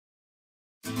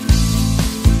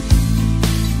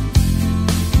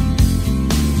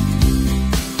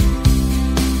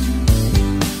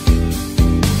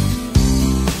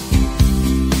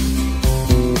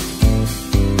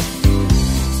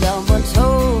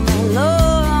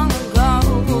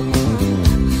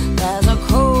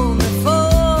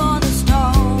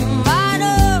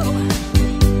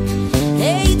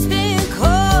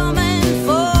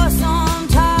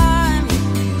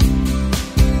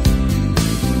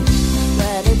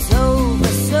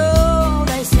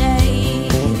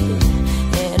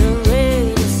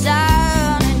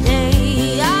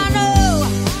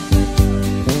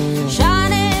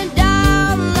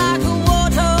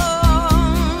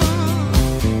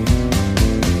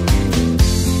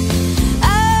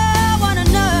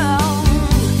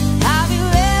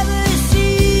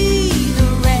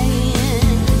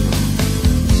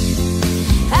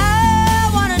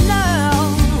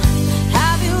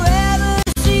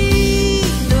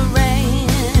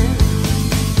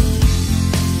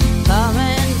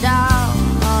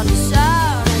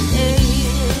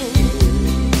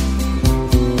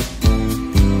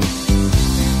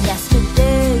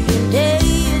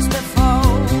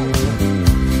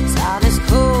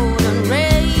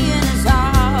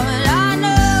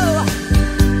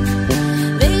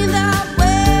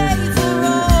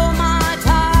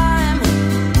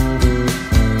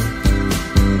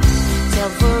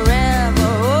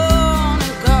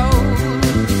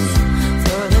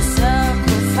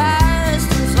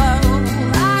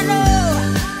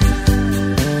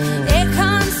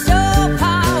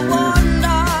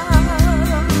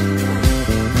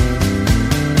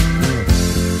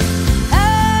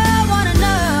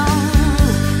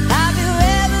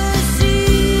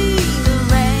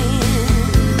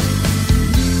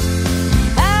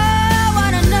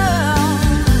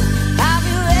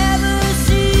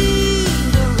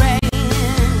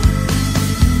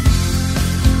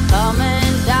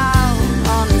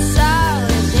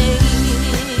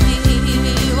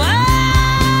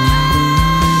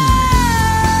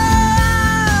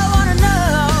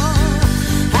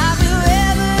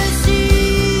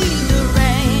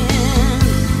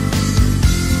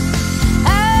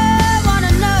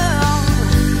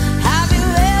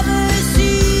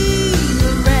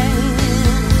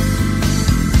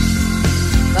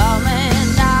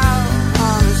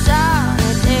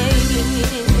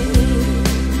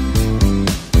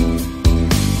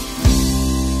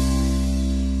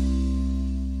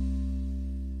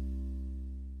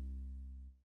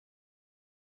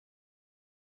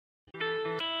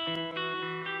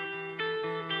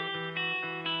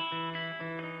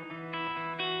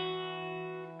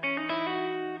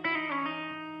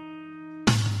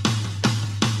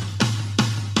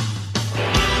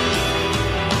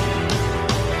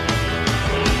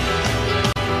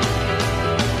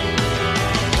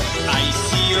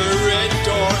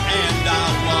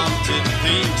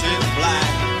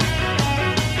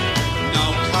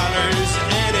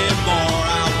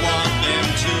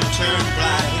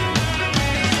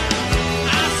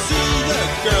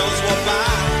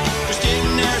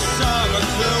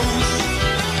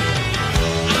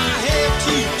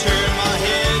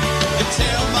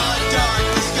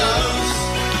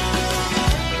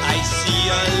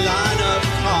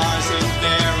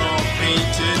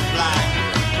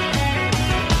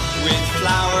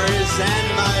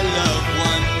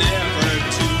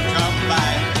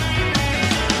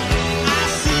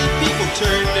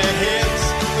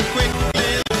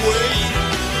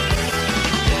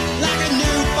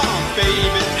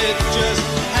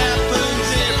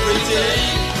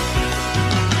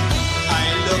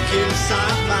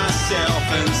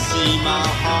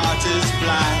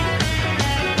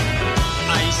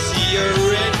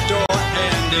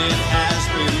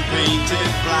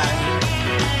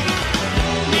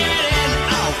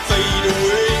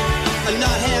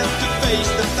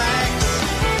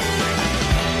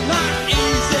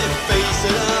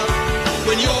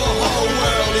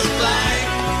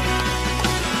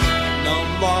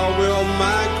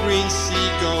green sea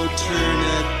go turn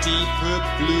a deeper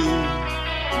blue.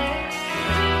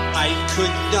 I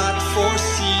could not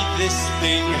foresee this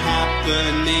thing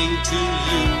happening to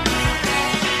you.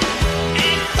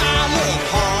 If I look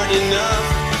hard enough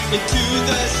into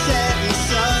the setting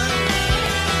sun,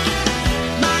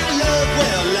 my love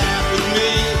will laugh with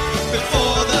me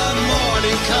before the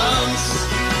morning comes.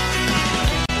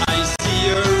 I see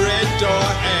a red door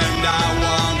and I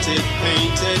want it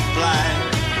painted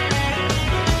black.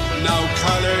 No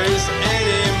colors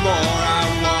anymore, I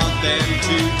want them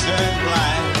to turn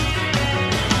black.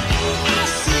 I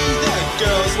see the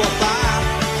girls walk by,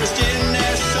 dressed in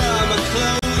their summer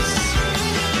clothes.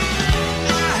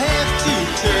 I have to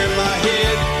turn my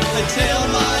head until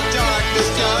my darkness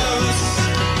goes.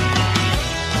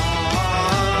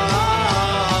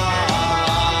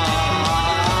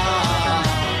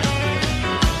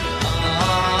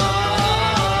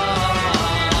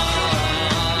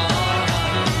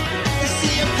 I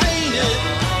see a painted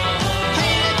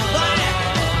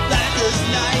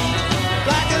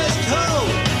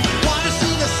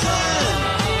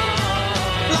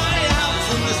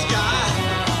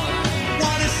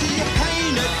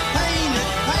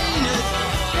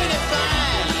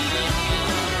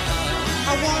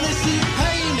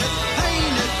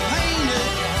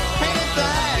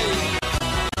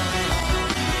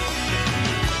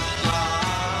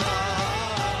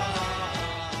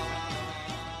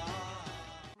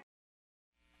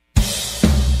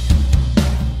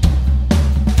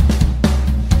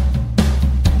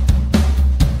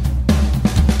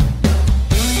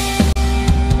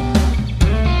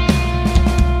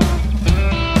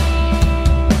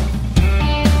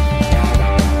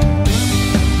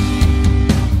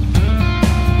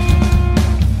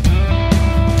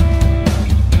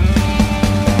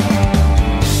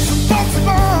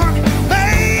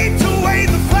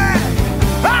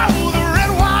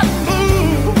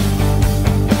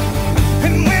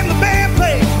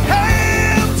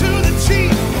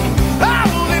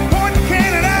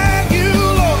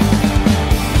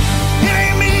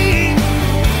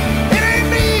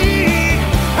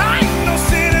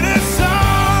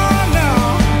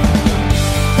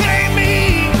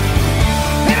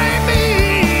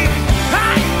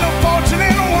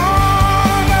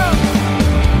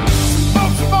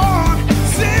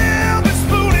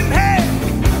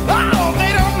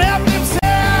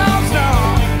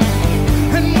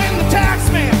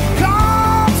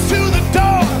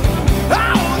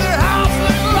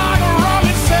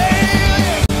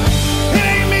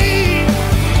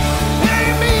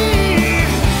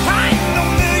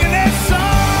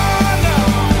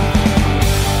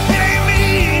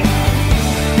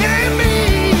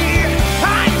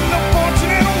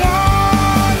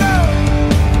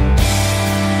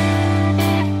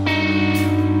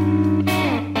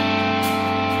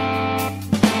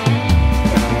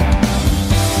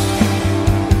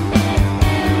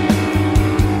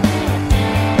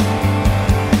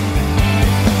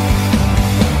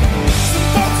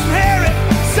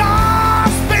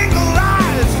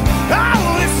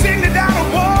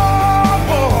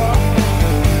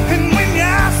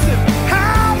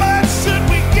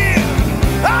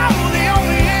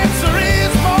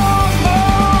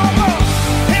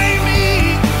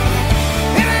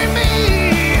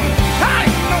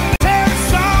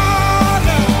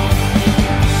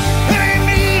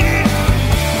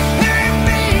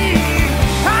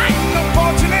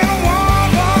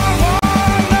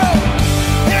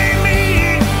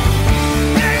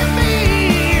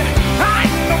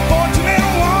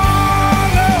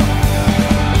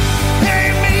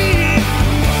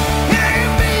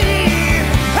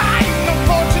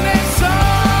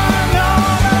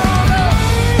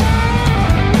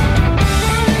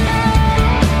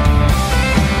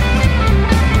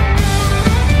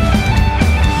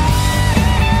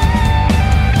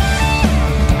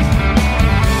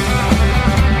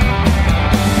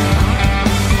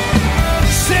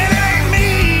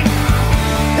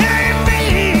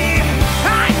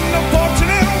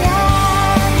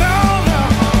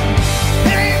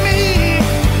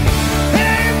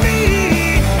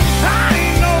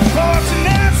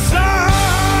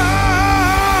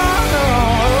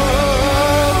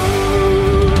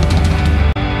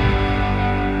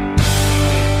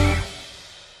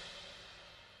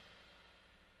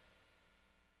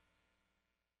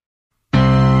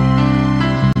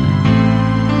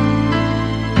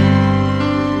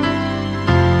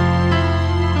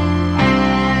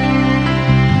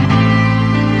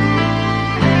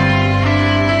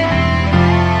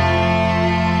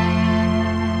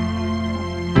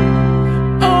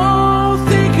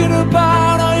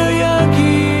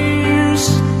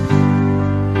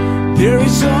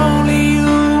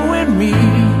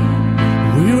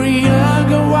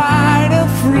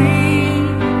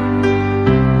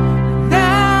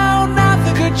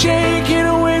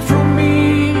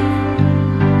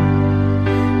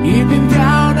You've been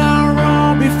down and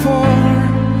wrong before,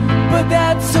 but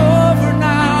that's over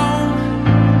now.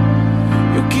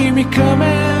 You keep me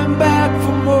coming back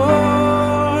for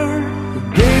more.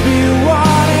 Baby, you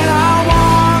want it, I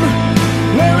want.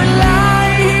 Where we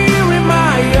lie here in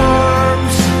my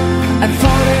arms, and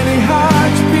finding it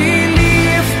hard to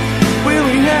believe will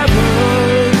we ever.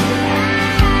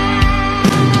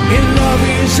 In love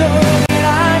is all that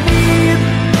I need.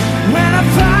 When I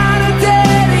find a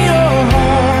dead in your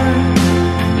heart,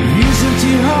 isn't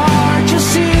it hard to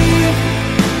see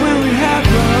will we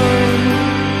ever.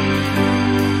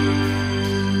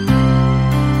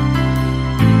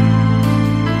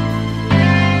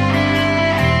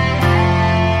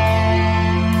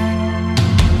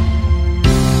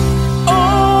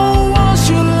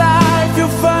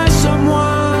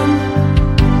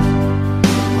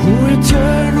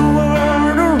 Turn the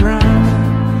world around,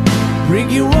 bring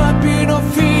you up, you know,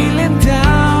 feeling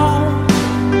down.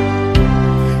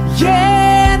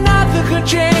 Yeah, nothing could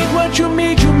change what you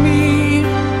mean to me.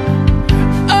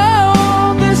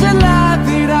 Oh, there's a lot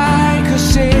that I could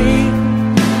say.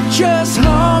 Just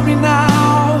hold me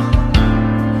now,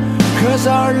 'cause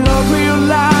our love will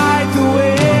light the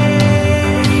way.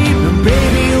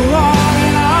 Baby, you are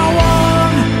and I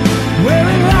want. Where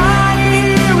we lie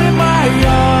here in my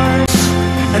arms,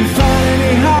 and finding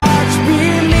it hard to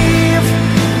believe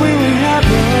will we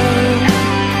ever.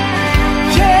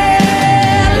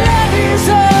 Yeah, love is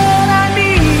all I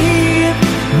need.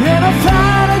 When I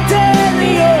find a dead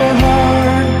in your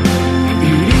heart,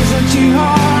 it isn't too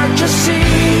hard to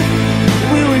see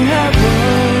will we ever.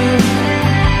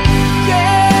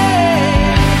 Yeah,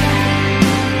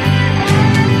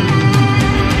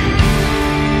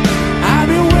 I've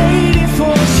been waiting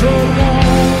for so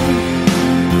long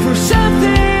for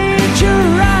something to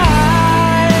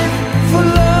ride, for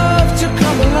love to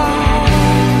come along.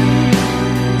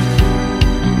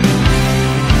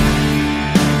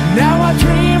 Now our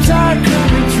dreams are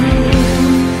coming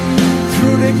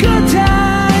through the good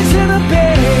times and the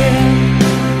bad.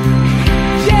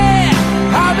 Yeah,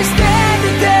 I'll be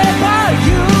standing there by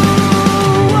you.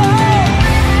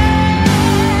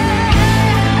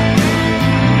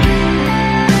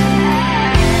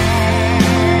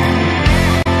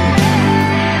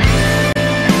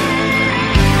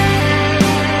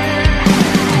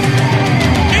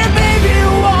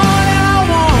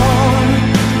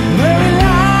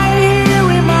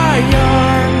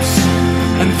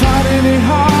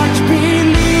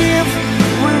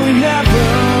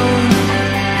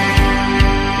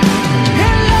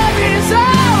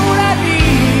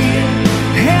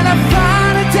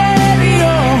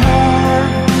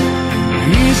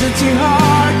 Isn't too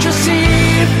hard to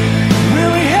see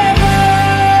will we ever,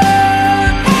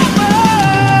 ever.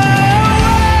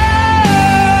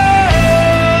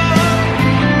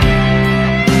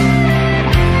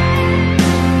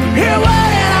 Hear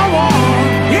what I want,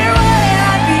 hear what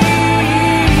I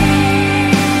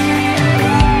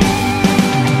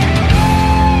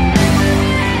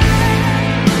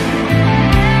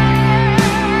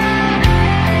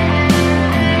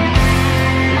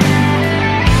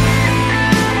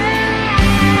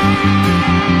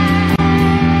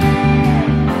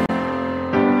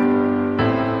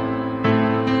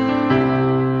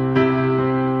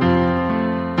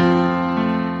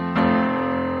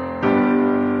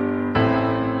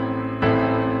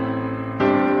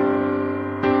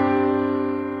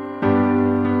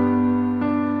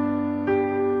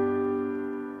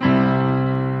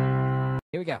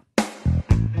Here we go.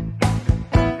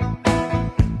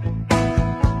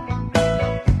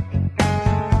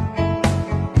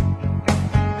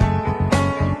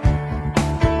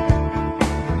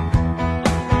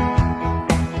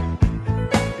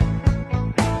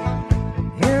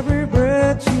 Every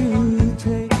breath you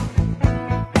take,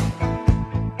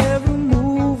 every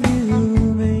move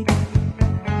you make,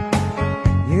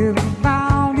 every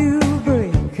bound you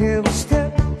break, every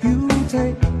step you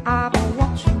take, I've been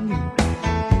watching you.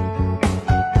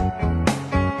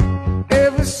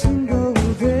 Every single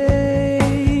day,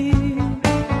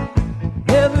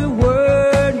 every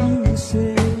word you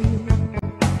say,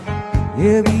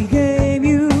 every game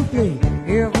you play,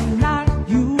 every night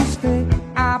you stay,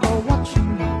 I've been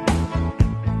watching you.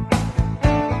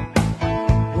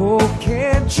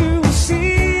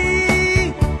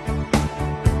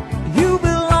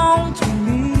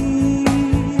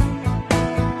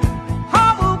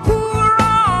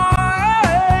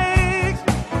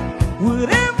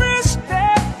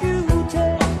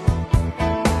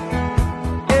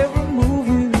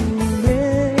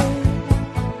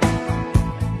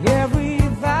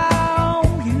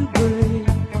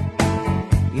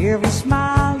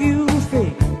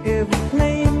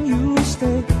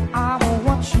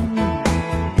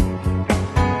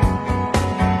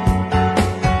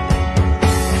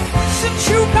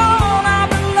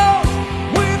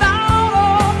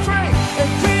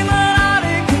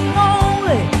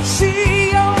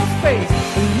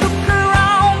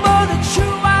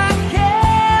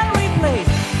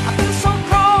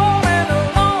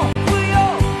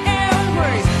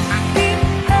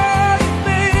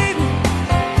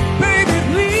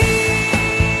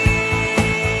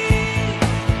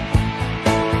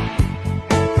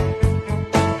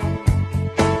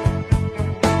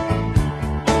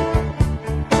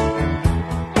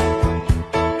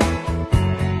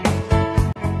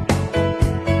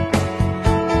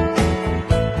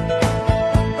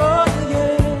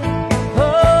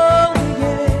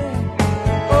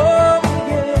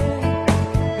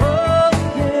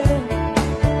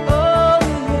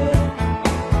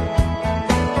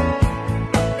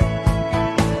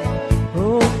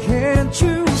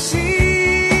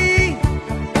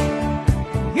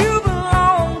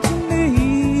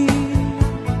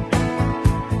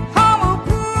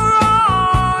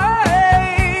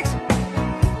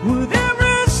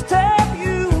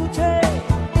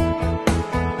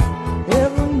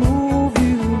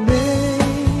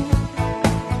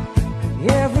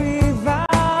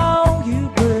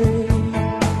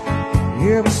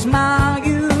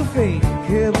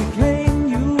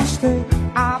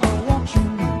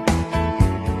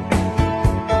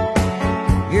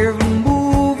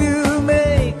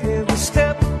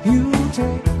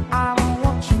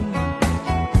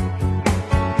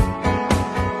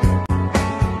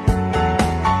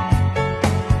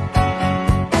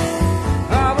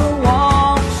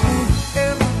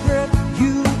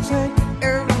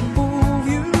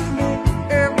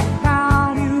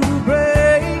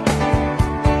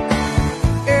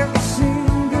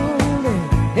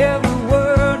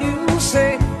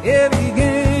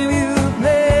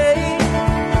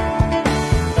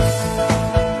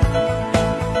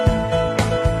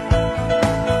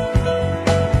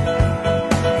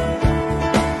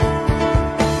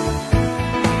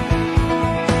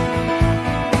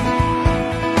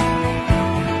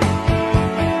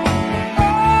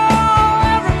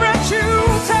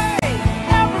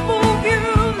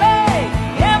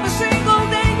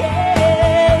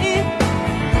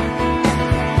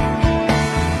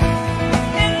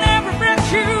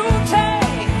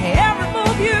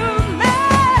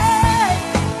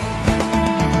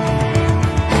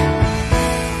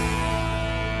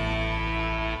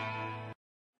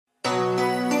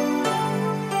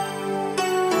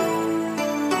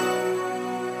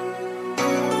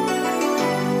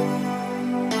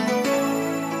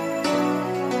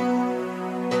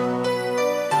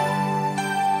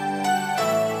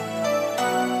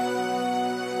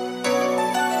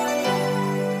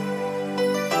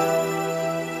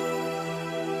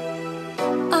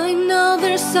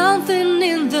 there's something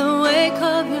in the wake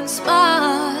of your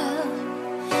smile.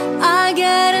 I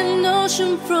get a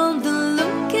notion from the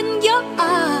look in your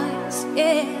eyes.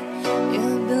 Yeah, you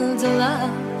build a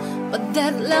love, but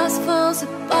that love falls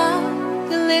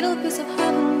apart. A little piece of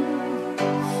heaven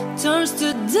turns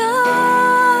to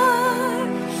dark.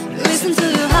 Listen to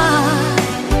your heart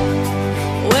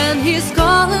when he's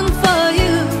calling for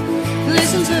you.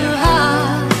 Listen to your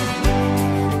heart.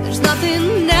 There's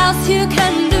nothing else you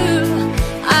can do.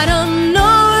 I don't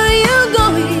know where you're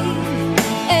going,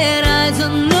 and I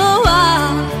don't know why.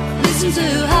 Listen to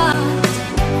your heart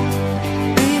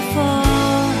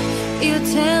before you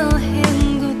tell him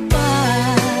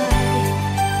goodbye.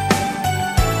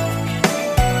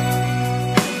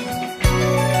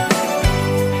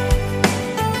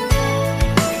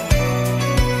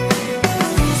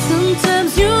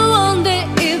 Sometimes you wonder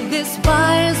if this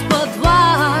fight is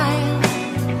worthwhile.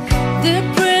 The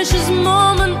precious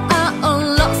moments are all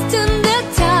lost in the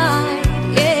tide.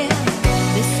 Yeah,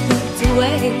 they slipped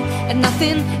away, and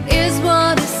nothing is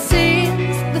what it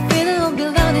seems. The feeling of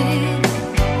belonging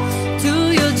to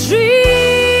your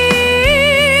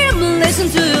dream. Listen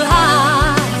to your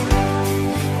heart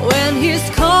when he's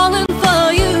calling for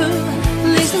you.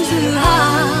 Listen to your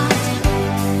heart.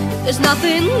 There's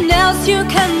nothing else you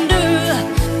can do.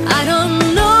 I don't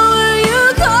know where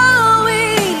you're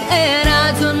going, and I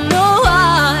don't know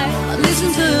why. Listen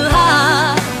to your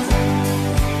heart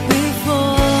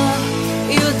before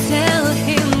you tell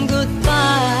him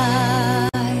goodbye.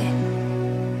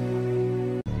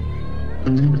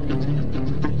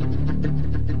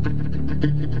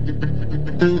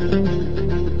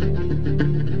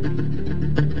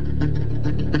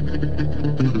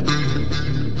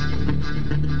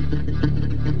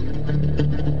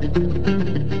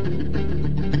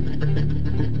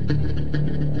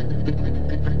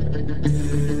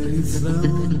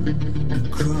 Flown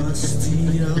across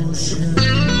the ocean,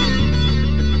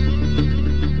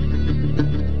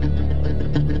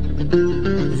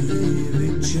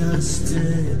 leaving just a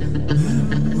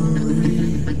memory.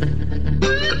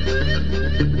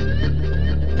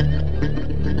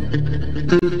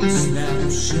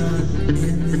 Snapshot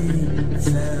in the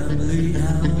family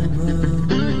album.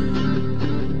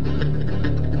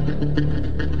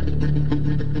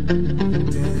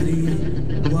 Daddy,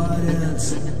 what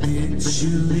else did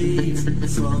you leave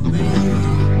for me?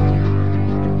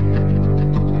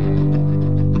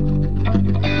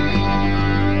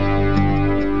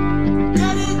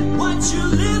 Daddy, what you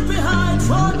leave behind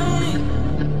for me?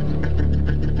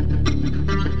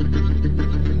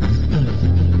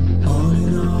 All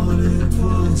in all, it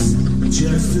was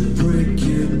just a brick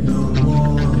in the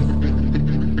wall.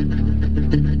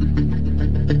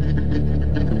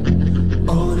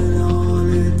 All in all,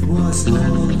 it was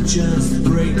all just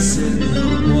breaks in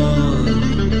the wall.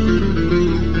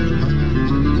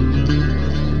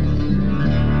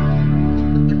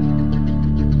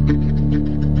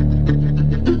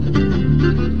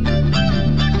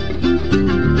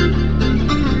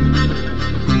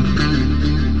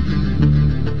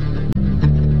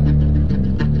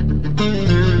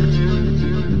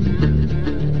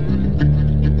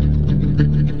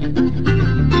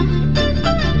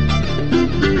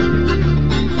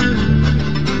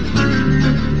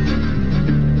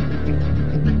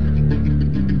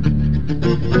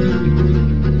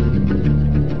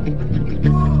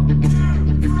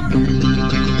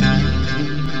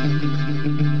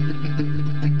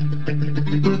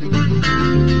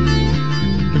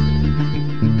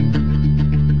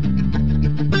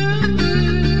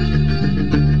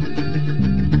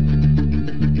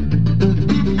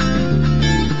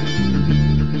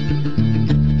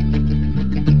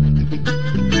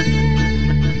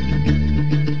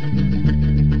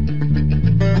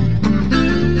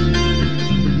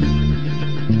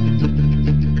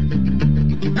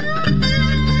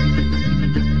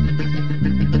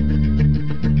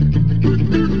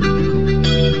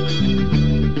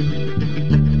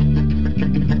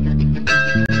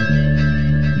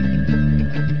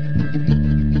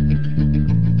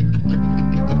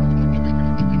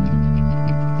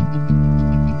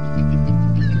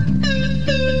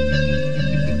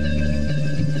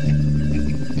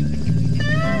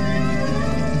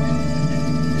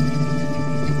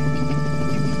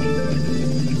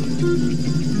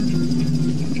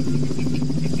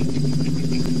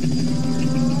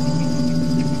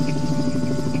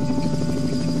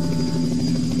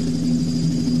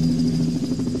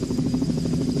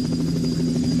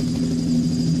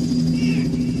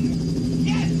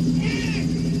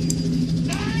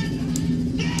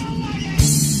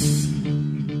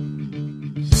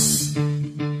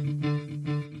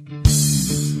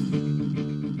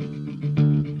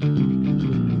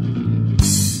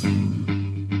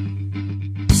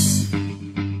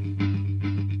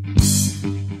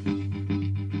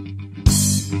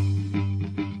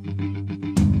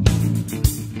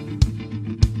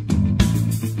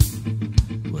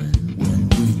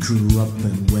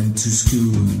 to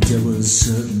school. There were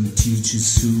certain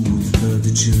teachers who would hurt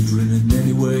the children in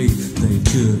any way they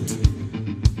could,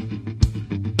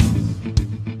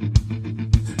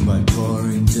 by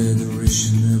pouring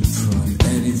derision upon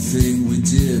anything we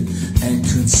did, and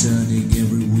concerning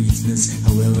every weakness,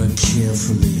 however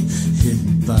carefully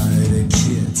hidden by the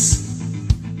kids.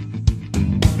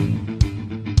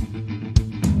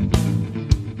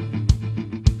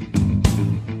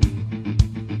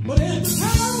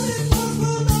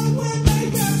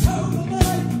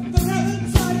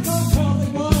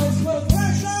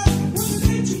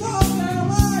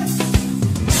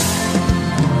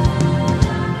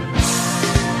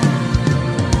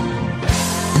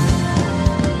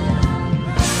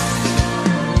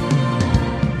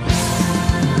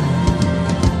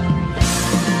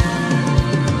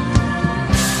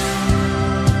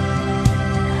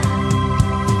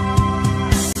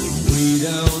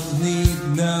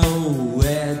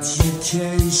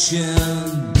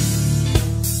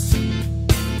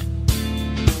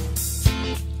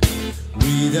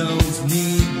 We don't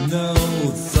need no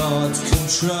thought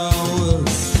control.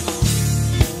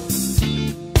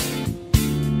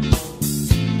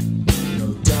 No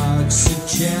dark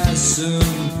sarcasm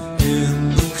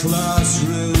in the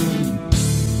classroom.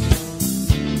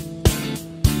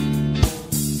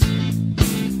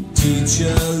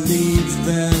 Teacher, leave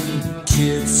them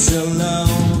kids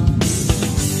alone.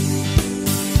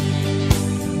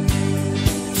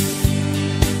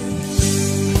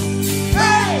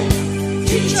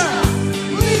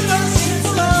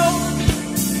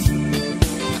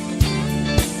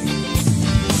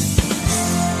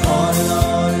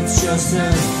 Just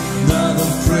another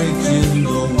break in the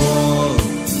wall.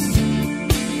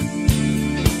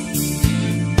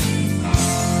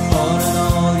 All in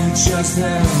all, you just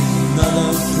had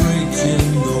another break in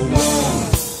the wall.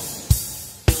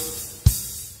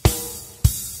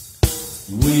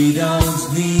 We don't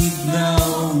need no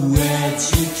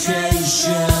education.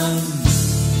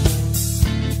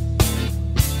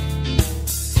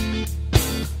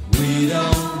 We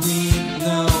don't need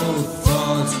no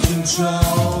thought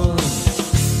control.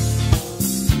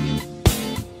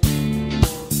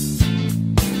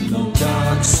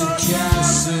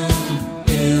 Sarcasm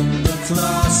in the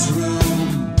classroom.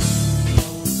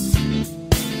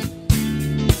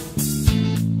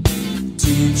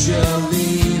 Teacher,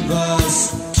 leave us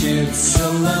kids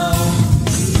alone.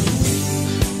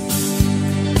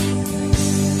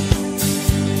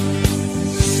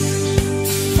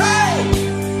 Hey,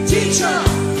 teacher,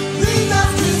 leave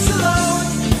us kids alone.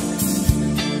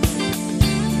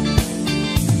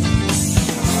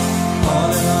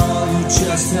 All in all, you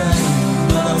just had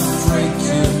another break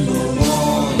in the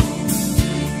wall.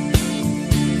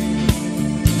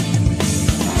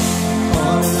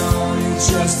 All in all, you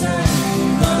just had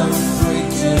another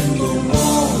break in the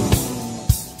wall.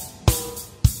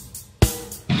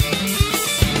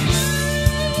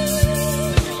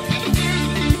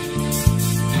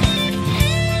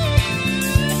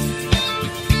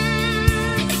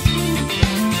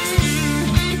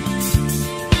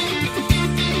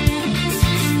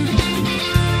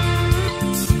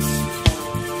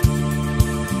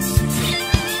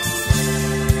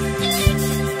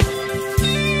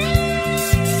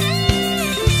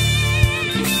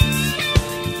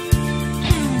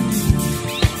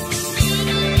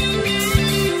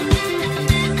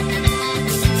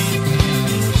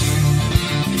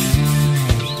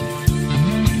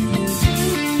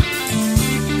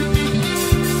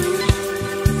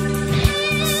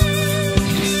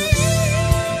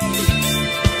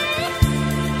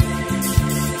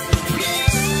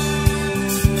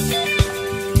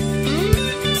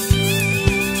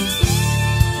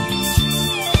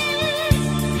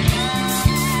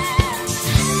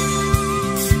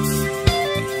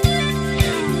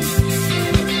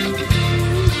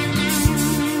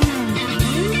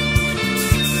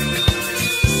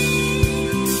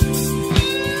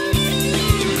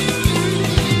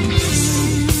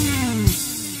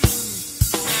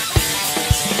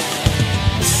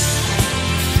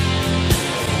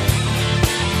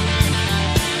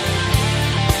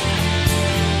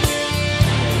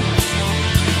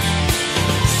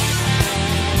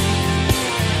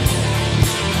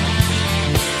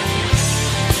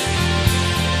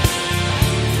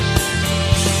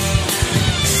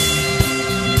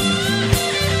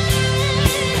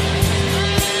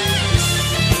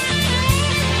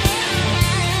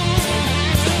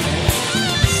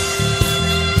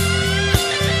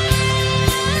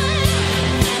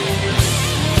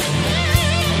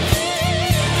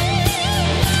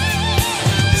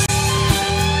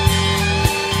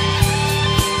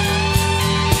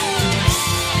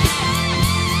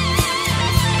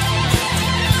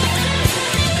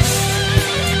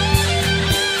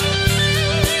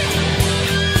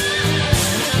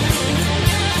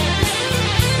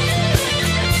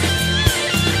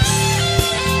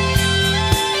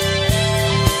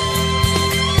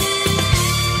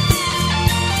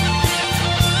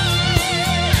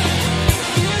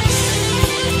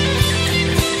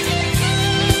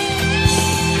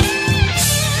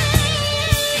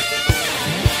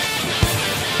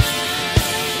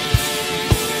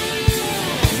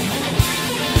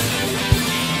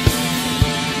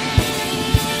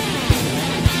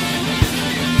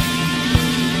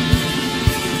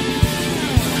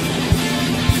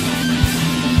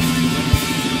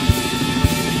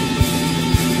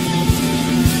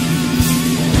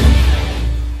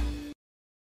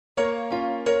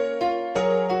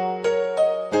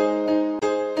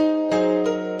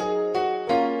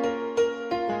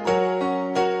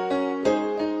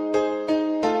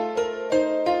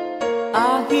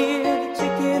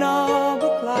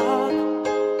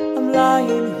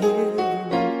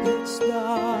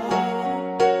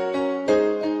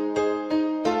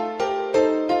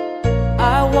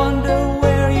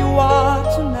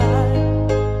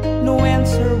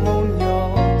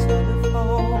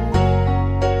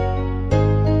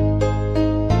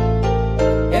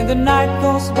 the night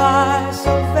goes by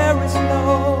so very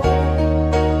slow.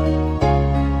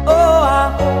 Oh,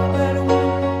 I hope that it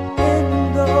won't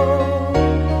end though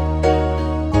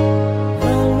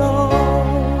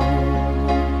alone.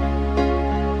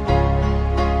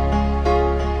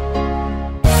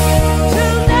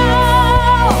 Till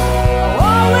now, I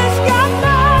always got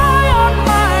by on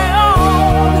my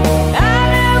own. I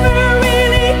never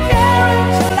really cared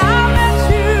till I met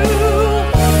you.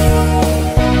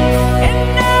 And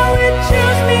now it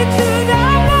chills me to the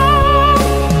bone.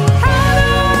 How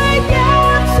do I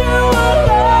get you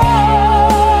alone?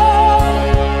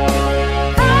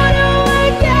 How do I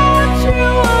get you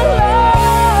alone?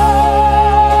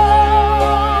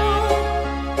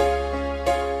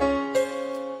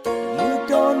 You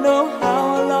don't know how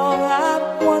long I've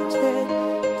wanted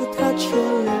to touch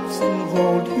your lips and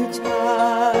hold you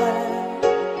tight.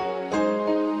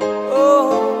 Oh,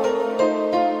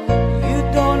 you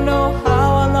don't know how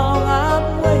long I've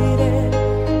waited,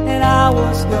 and I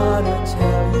was gonna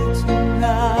tell you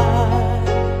tonight.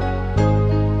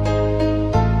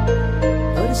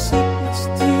 But a secret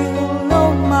still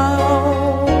on my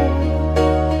own,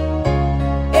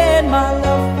 and my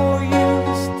love for you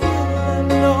is still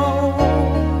unknown.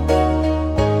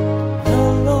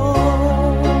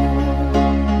 Alone.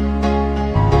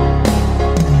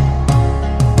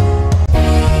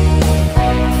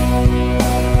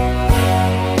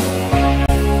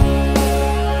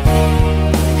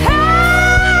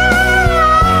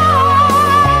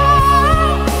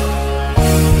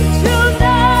 Till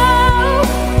now,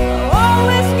 I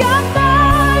always got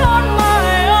by on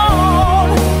my own.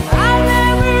 I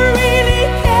never really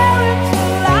cared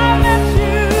till I met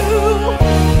you.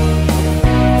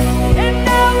 And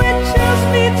now it chills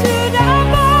me to the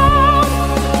bone.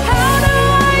 How do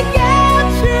I get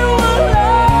you alone?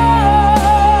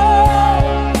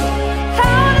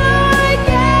 How do I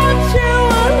get you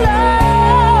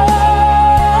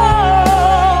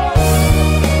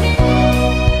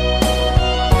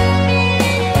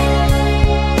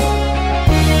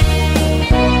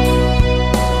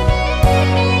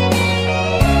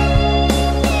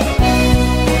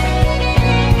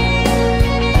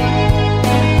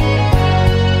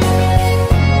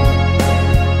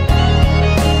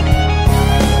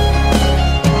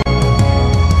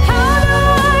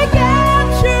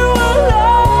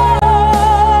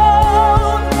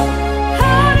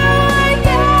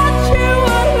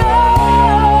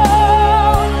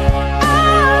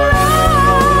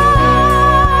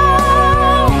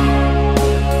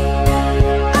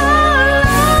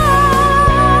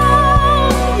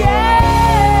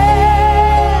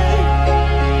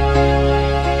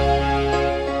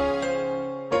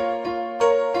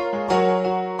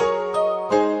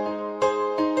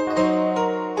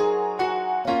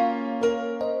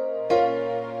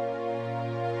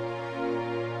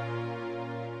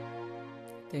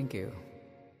Thank you.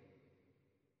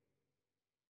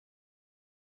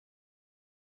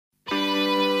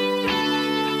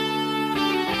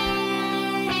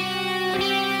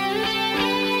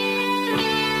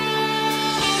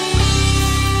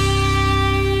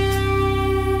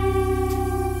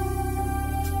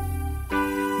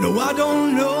 No, I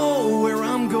don't know where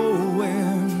I'm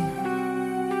going,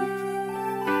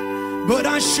 but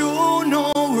I sure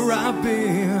know where I've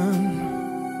been.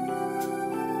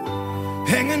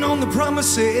 Hanging on the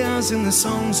promises and the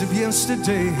songs of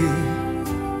yesterday,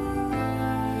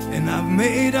 and I've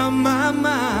made up my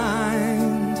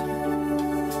mind.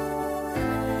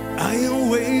 I ain't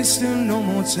wasting no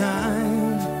more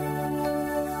time.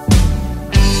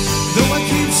 Though I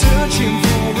keep searching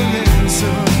for an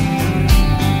answer,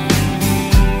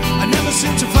 I never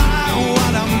seem to find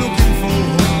what I'm looking for.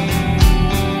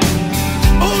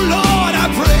 Oh Lord, I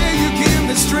pray you give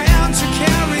me strength to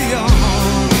carry on,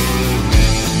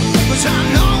 'cause I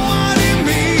know what it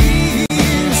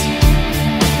means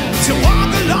to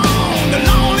walk along the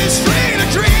lonely street of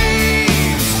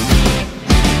dreams.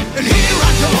 And here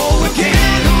I go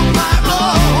again on my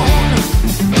own,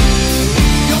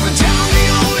 going down the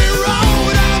only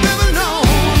road I've ever known.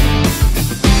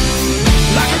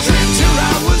 Like a drifter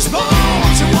I was born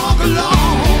to walk.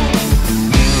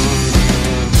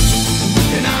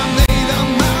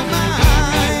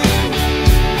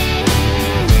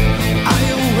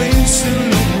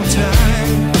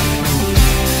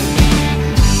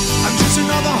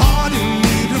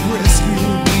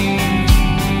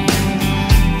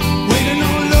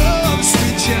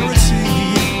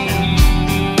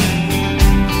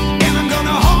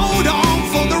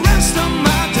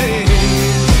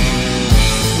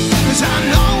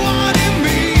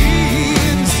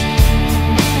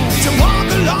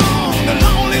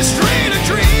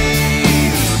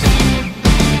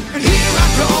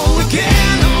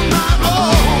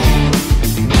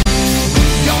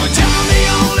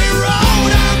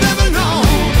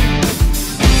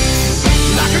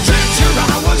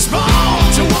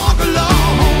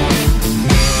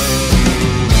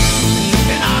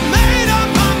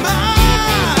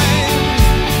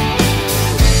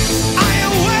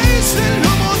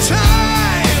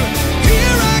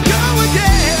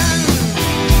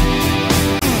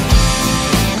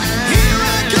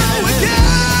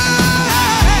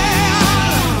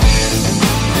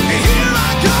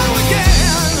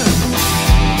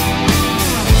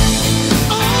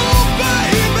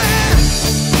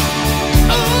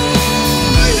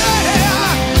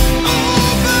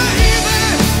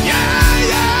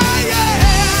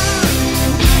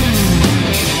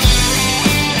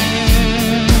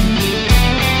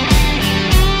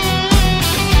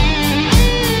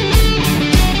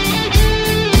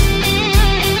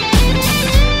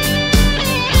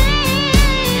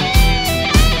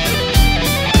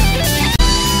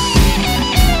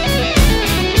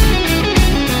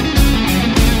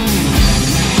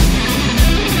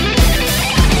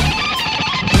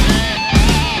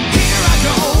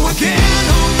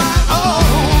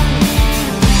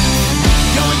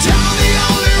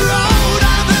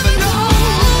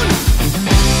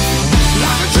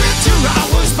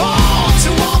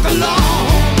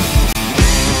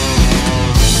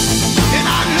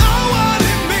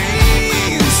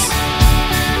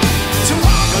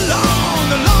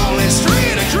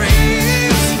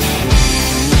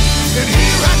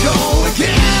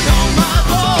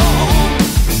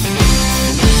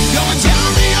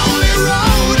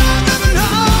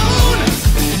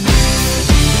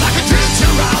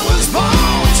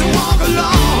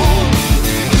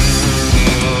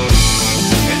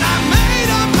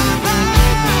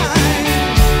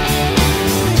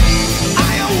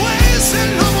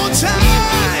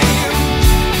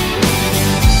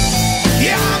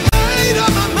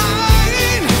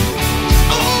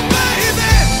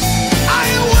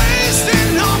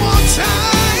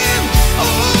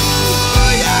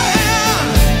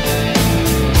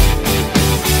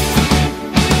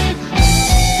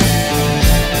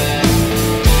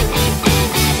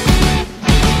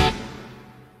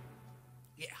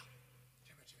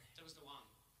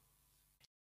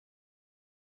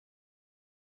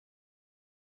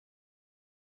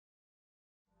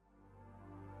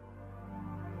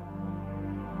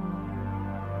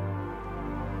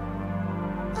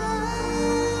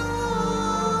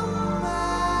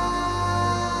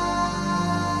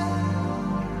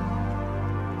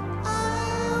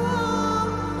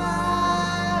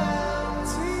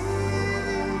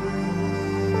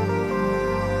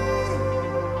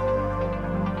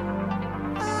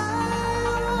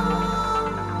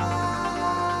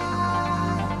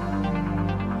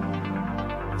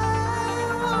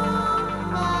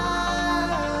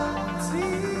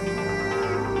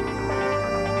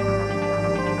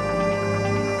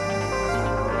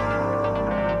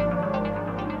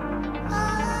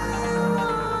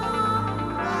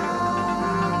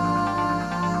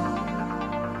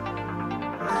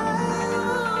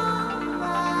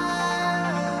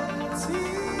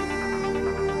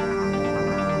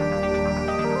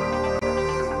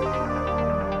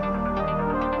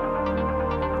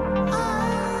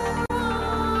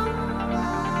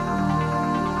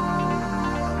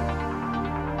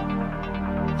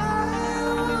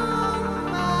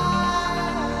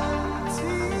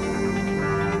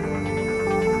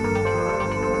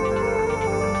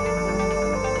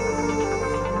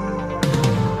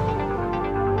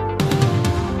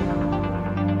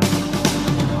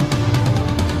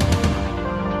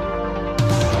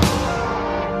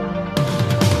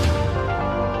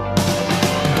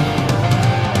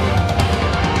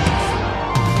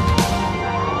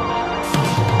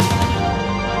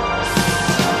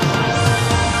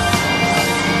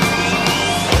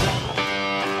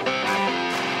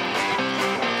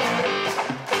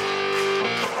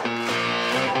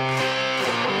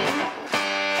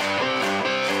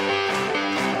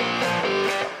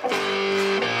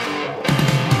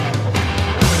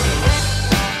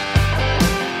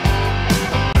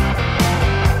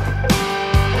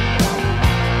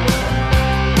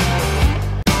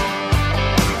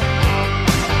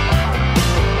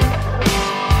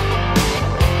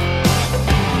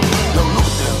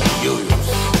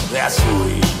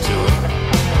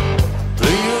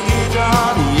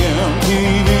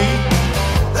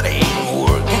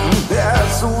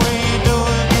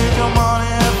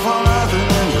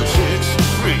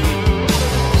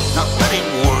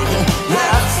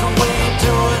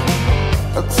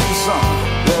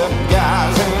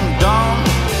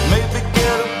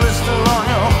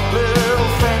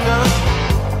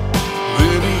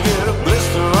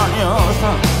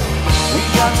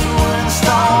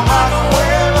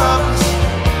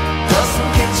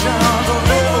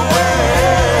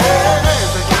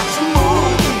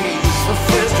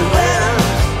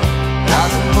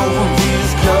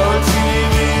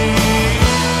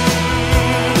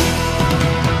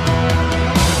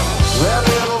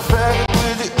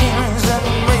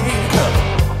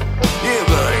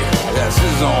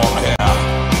 on here.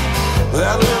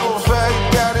 That little faggot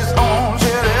got his own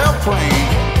jet airplane.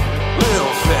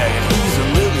 Little faggot, he's a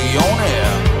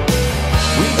millionaire.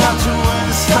 We got to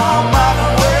install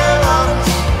microwave ovens,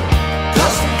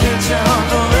 custom kitchen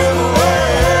delivery.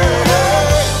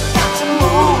 Got to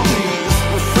move these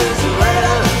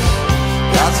refrigerators,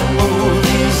 got to move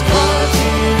these color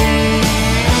TVs.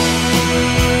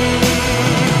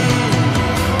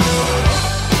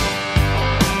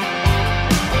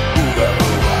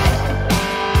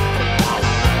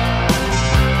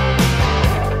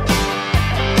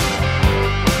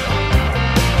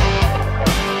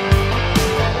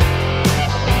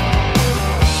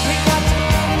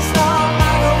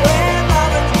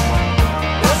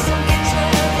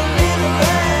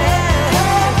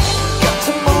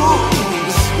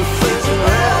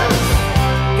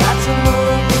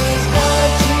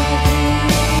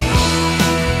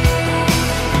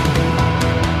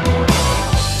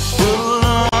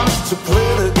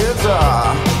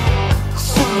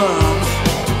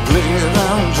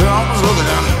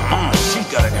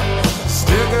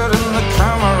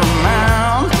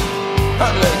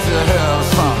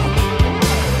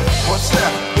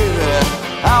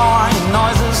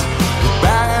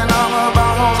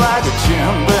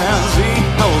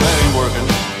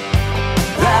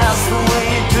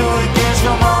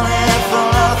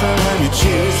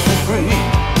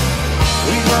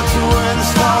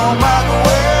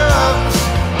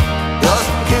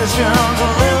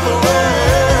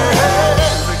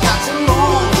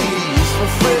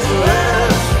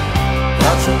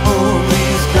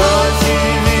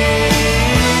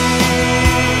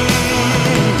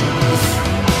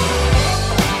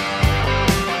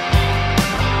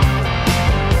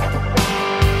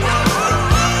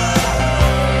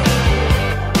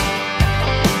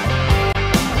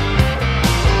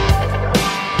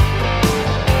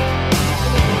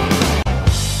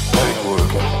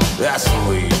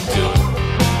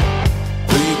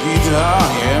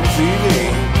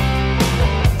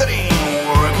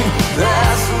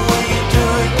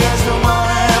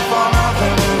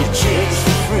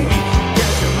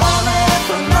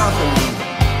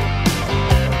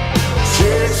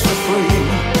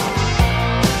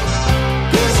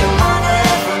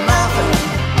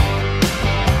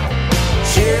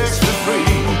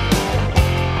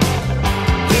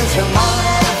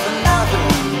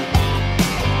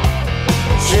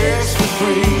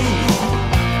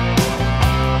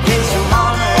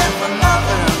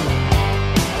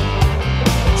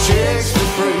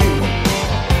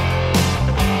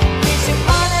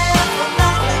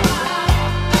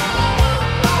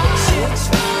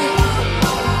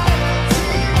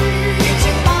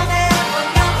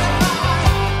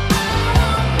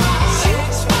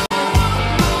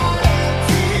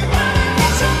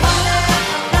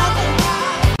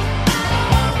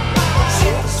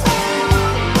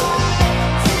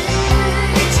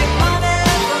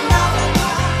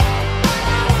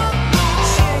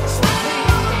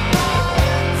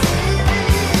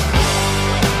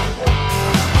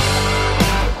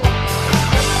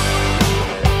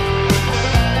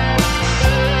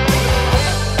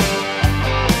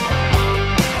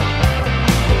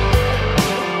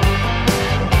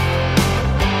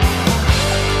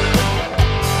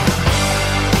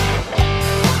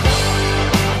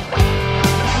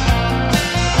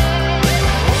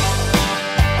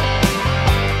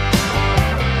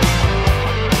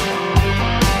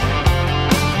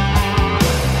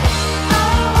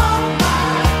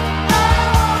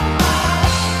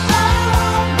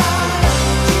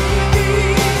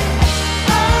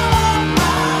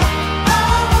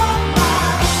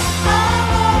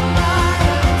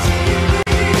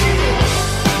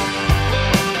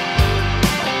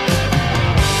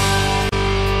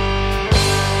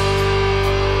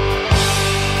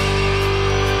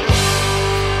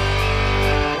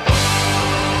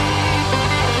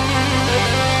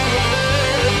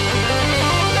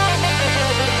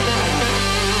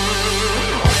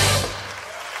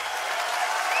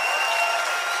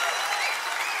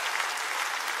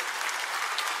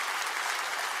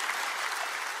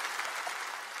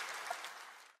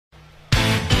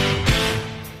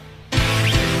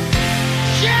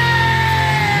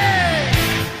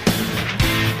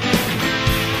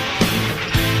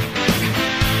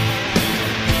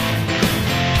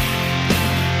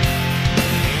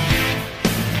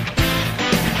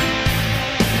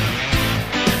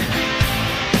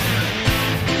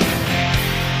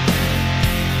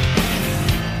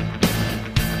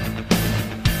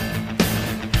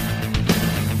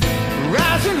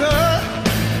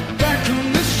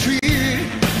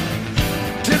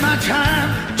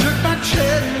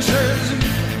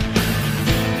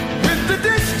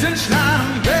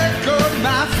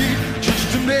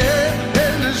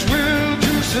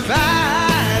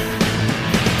 survive.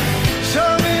 So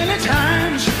many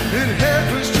times it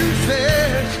happens too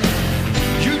fast.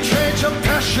 You trade your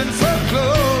passion for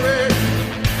glory.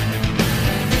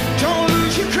 Don't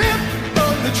lose your grip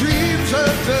on the dreams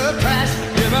of the past.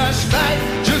 You must fight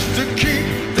just to keep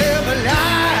them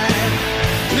alive.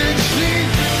 It's the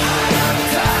eye of the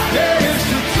tiger. It's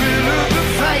the thrill of the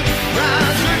fight,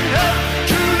 rising up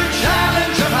to the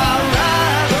challenge of our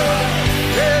rival.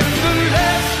 And the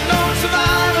last known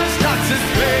survivor starts his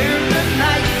play in the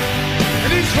night, and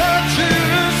he's watching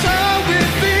us all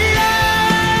with the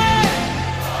eye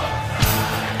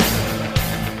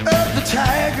of the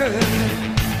tiger.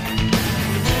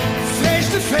 Face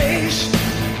to face,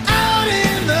 out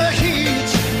in the heat,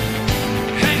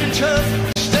 hanging tough,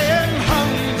 staying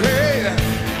hungry.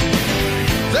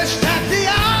 Let's stack the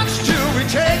odds till we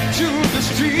take to the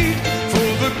street for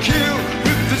the kill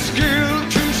with the skill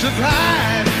to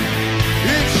survive.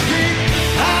 It's the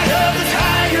eye of the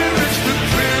tiger, it's the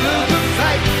thrill of the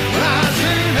fight,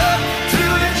 rising up to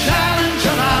the challenge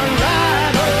of our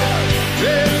rival.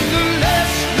 Then the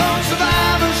last known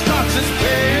survivor starts his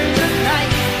play in the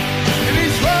night, and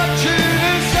he's watching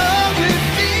us all with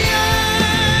the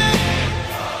eye.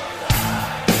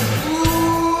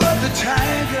 Ooh, of the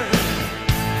tiger.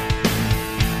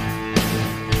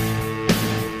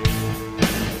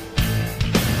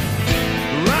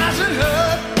 Rising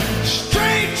up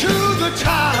straight to the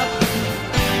top,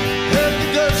 and the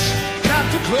dust got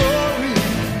the glory.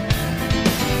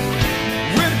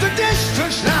 With the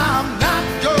distance now, I'm not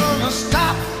gonna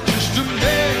stop. Just a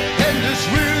man and his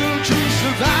will to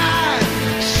survive.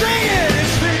 Sing it,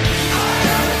 it's the eye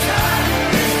of the tiger,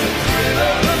 it's the thrill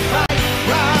of the fight,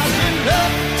 rising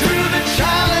up to the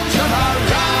challenge of our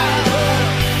rival.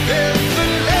 And the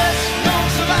last known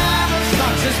survivor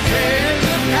starts his play in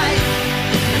the night,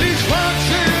 and he's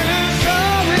watching us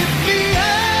all with the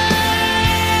eye.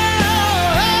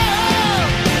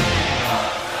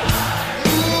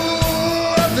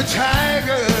 Ooh, of the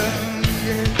tiger.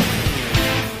 Yeah.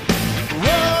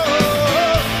 Whoa,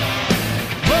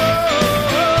 whoa,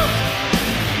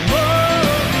 whoa,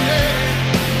 yeah.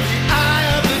 The eye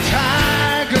of the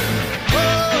tiger.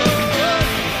 Whoa,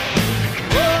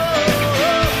 whoa,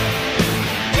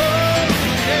 whoa,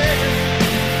 yeah.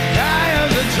 The eye of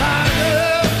the tiger.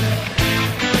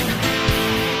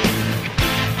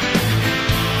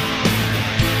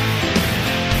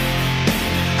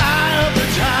 Eye of the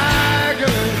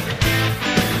tiger.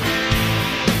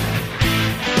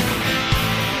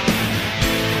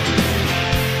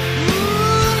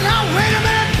 Ooh, now wait a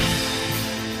minute.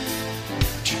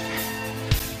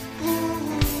 Ooh,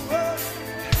 whoa,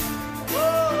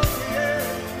 whoa, yeah.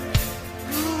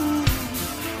 Ooh,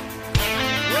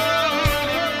 whoa,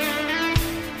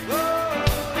 whoa.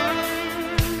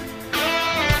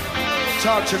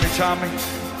 Talk to me, Tommy.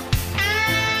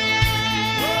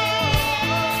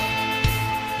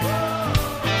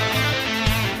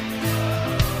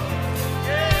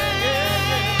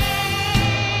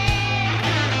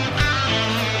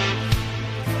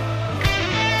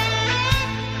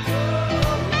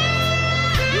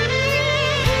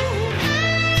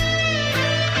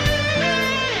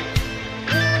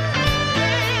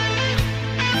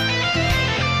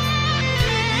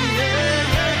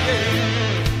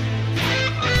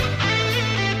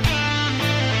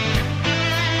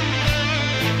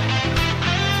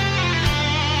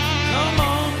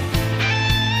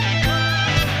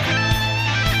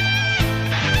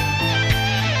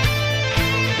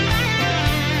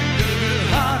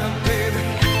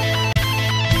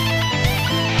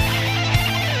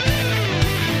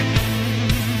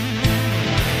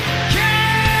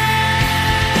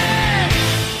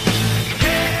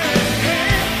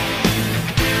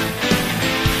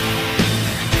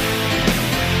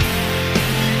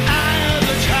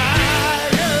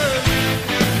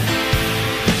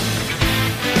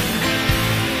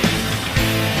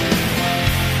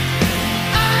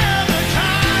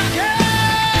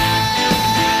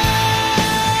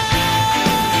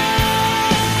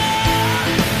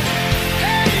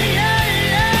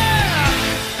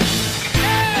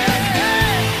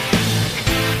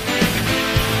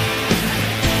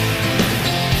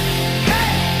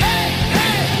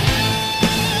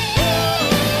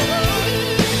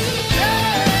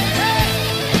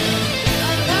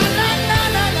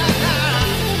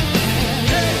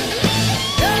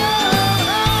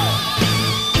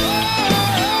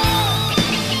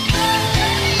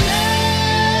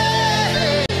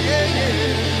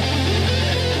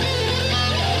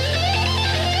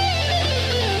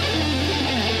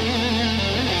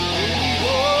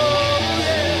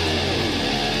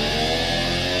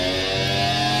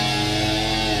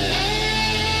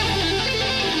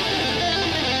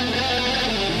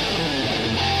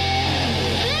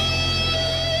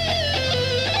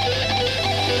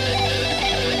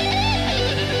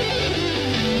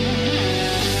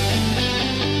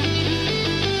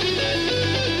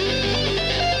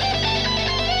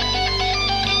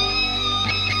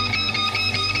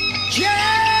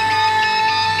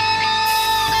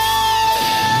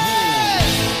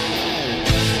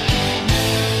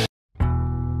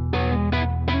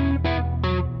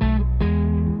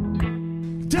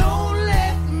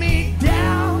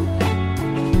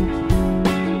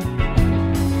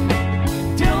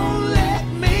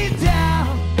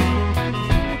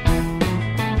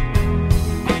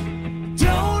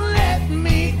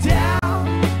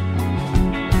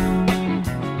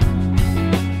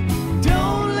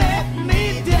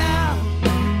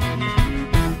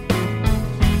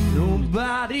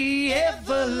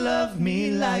 love me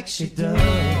like she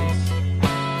does.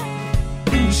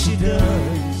 Ooh, she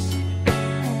does.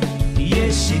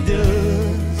 Yes, she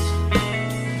does.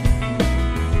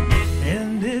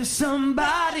 And if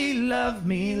somebody loved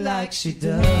me like she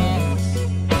does,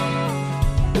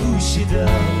 ooh, she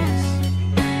does.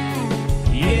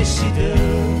 Yes, she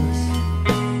does.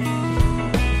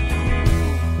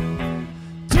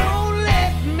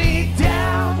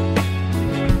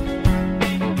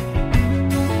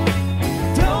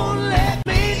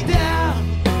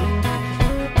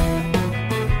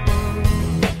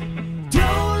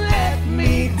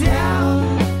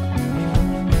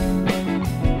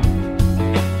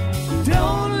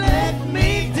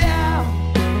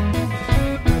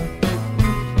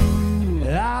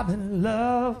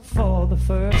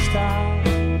 First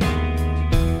time,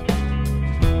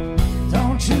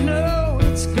 don't you know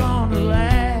it's gonna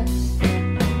last?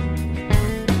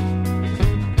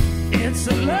 It's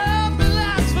a love that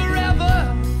lasts forever.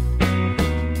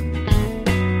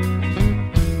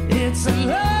 It's a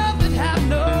love that have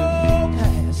no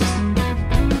past.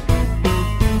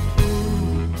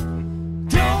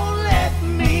 Don't let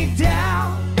me down.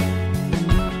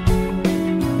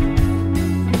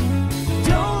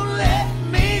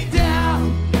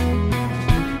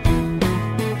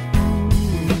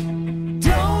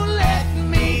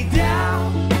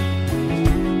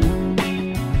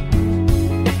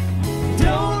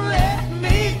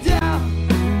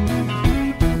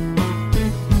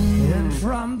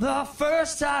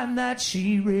 First time that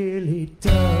she really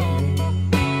dug me.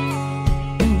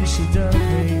 Ooh, she dug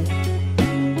me.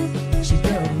 She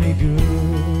dug me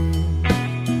good.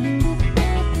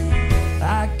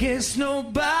 I guess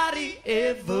nobody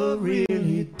ever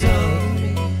really dug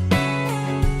me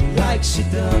like she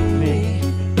dug me.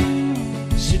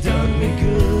 She dug me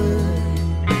good.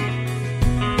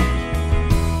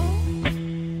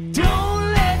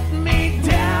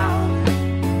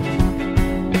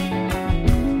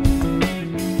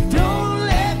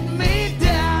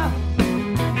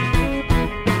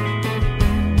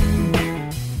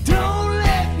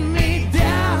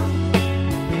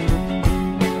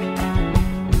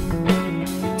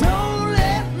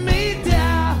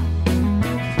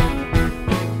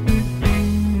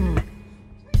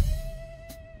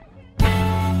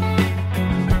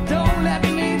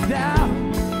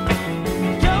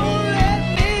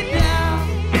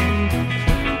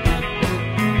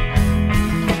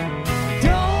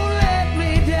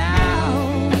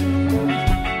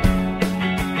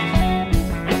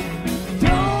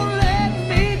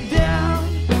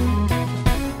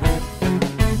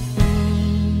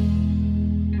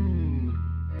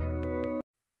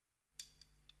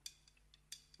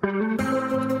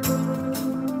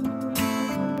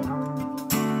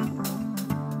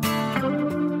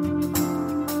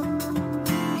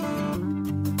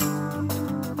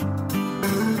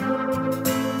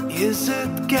 Is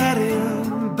it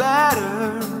getting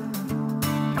better?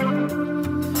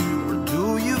 Or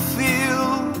do you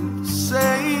feel the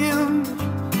same?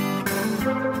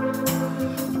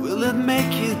 Will it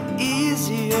make it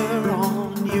easier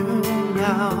on you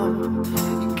now?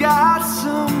 You got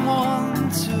someone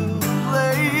to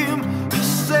blame.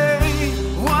 Just say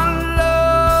one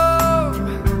love,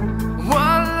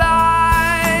 one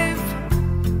life.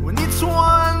 When it's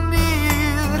one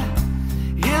need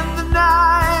in the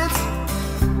night,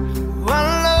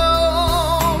 one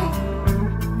love,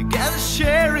 you gotta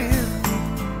share it.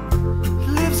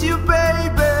 Lives you,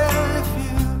 baby, if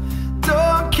you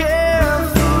don't care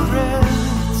for it.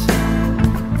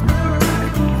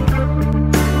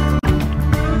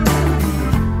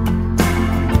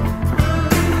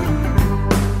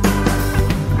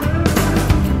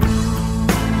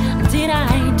 Did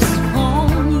I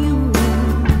disappoint you?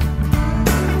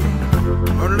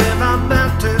 Or live out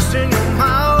that taste in your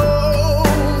mouth?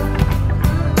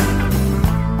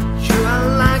 You are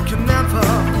like you never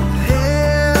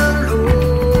hello.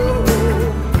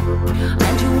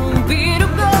 And you won't be to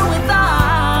go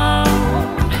without.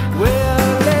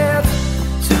 Well, it's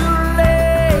too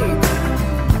late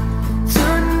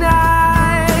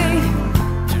tonight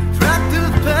to drag the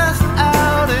past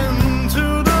out into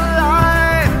the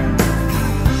light.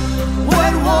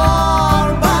 We're war,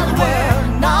 but we're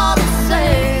not the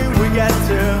same. We got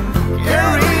to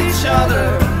carry each other,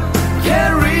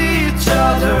 carry each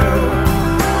other.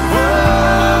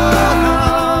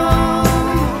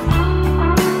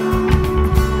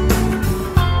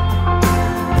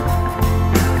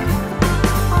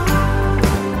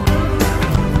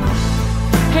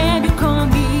 Have you come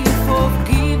me for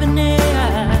forgiveness?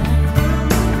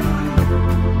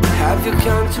 Have you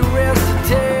come to rest the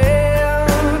dead?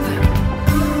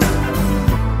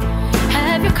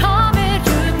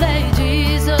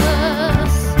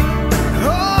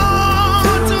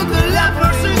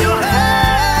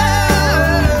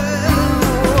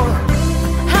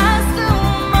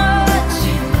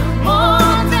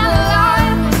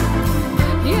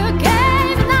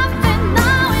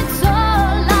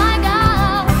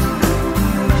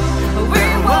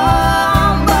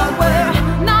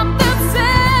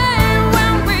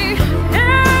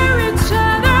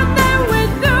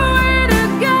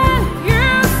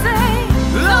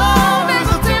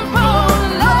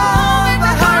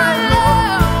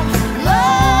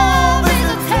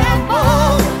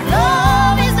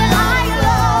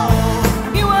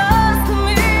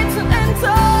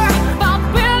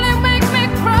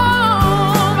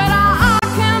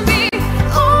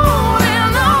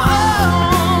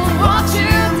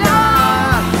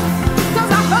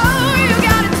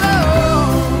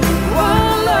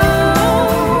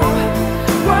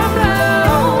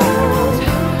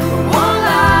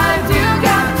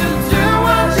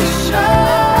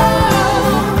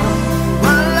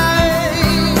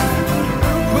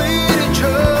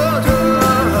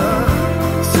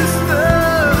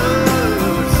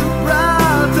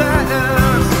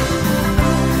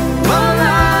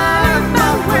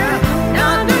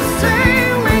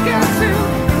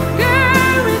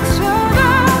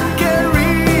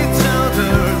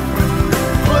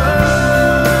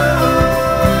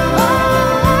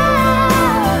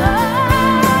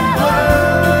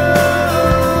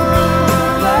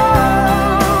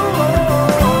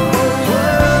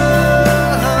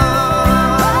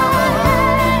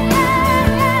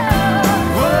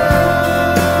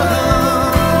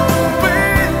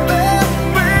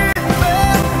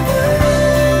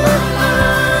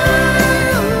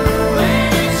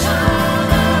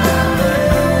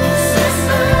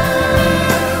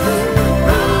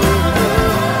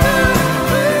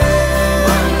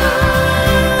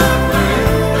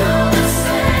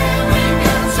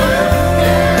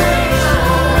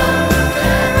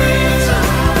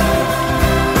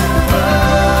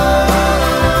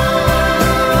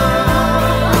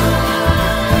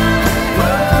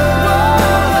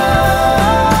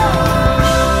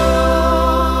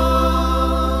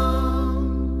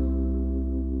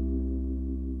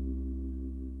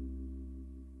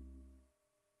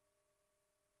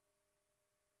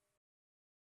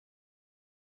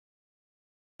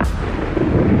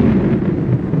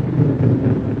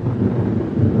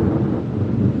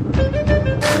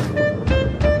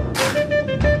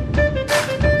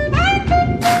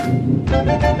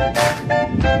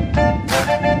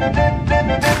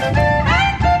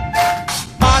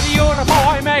 Buddy, you're a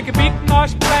boy, make a big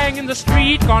noise playing in the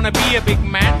street. Gonna be a big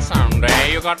man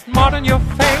someday. You got mud on your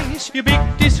face, you big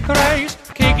disgrace.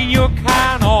 Kicking your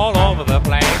can all over the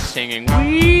place. Singing,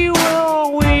 we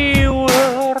will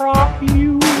rock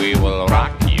you. We will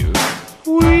rock you.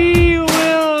 We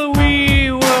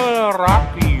will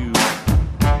rock you.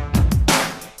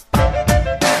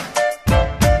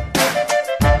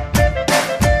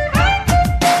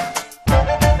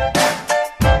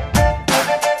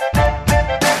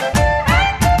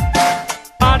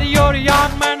 Buddy, you're a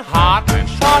young man, hard man,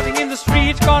 shouting in the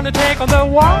streets, gonna take on the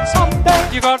world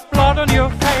someday. You got blood on your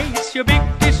face, you big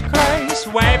disgrace,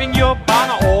 waving your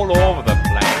banner all over the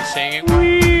place, singing,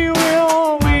 we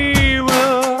will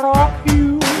rock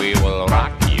you. We will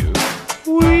rock you.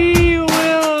 We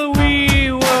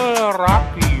will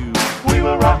rock you. We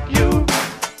will rock you.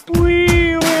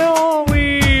 We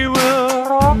will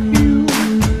rock you.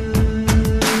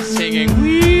 Singing,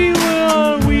 we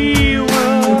will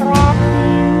rock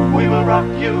you. We will rock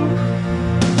you.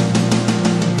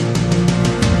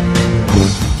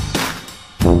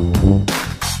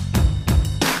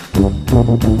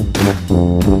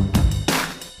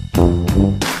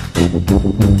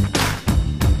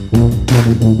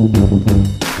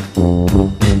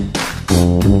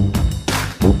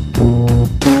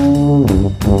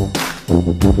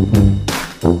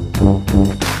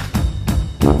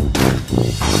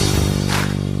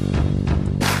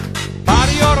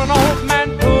 Buddy, you're an old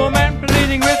man, poor man,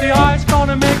 bleeding with the eyes.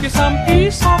 Gonna make you some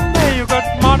peace someday. You got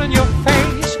mud on your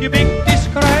face, you big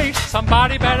disgrace.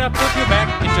 Somebody better put you back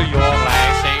into your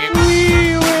place, singing,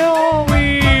 we will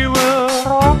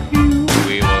rock you.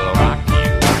 We will rock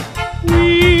you.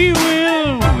 We will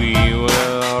rock you. We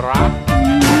will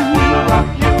rock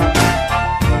you.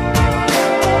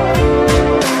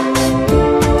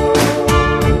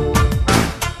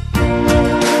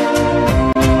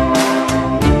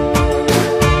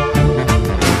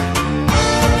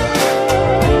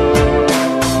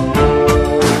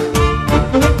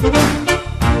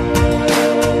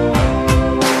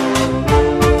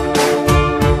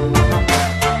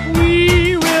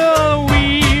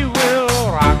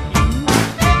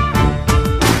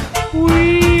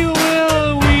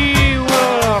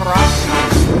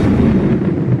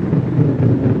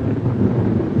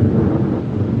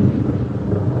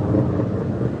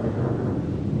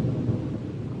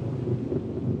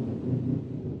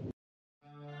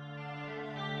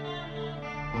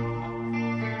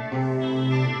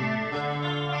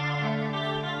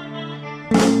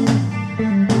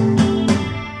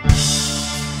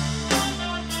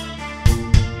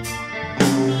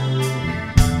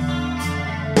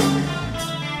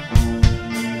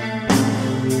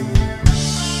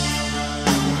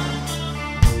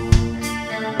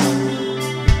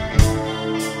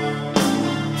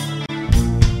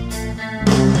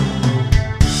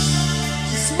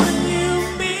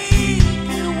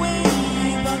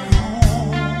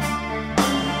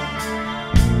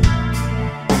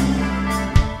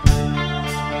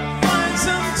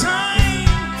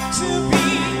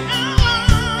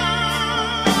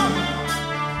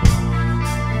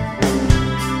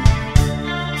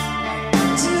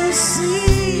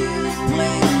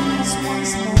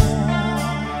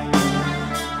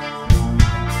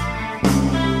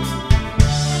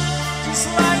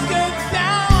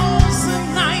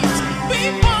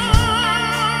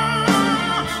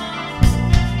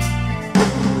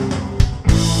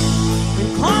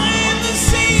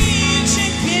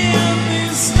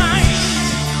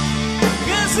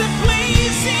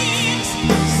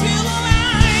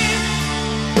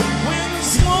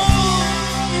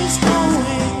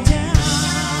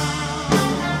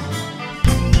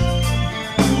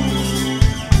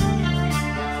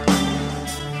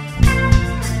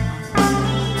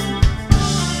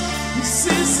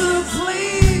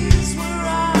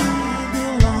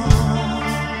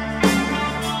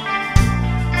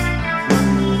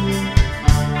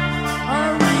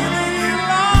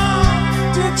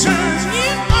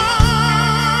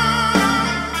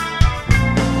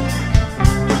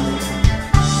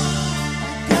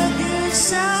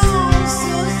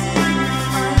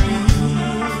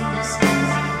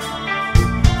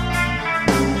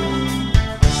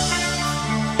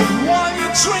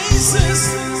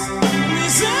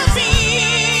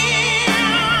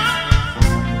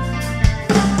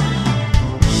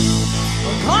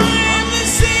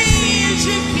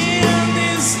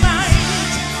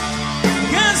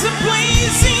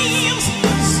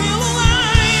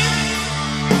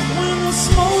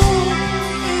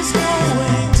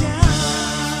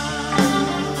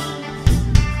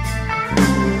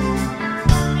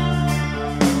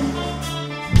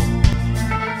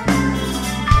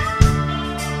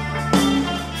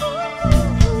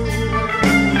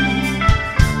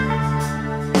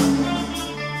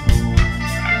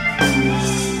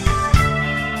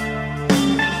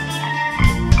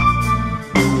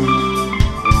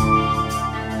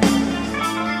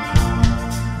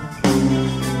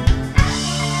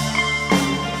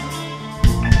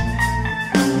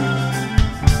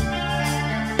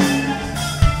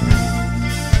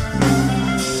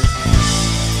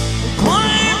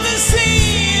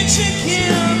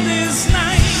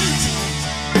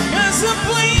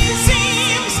 simply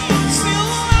seems still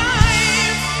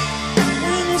alive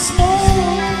when the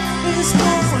smoke is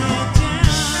going down.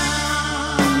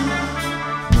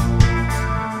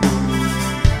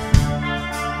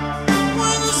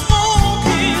 When the smoke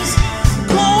is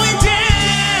going down.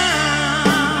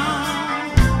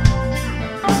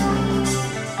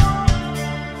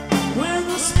 When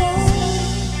the smoke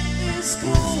is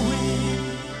going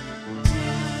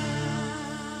down.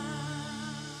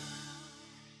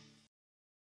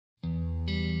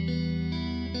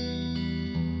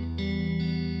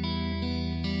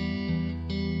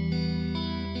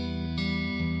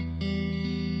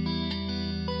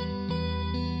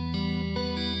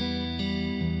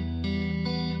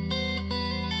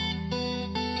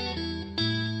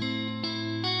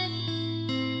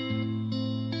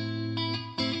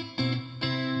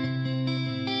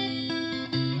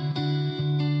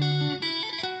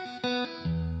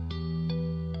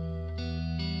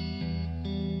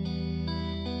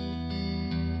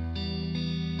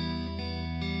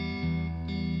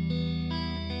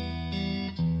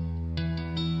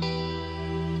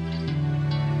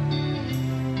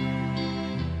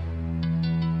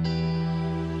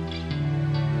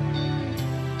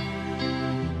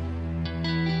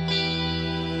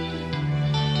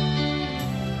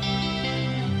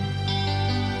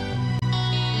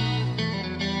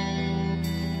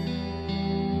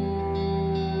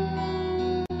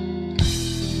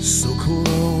 So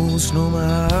close, no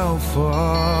matter how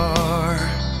far.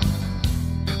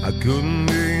 I couldn't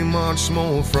be much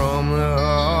more from the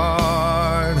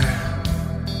heart.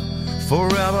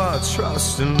 Forever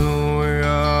trusting who we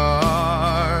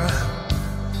are,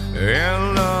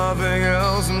 and nothing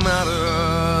else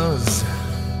matters.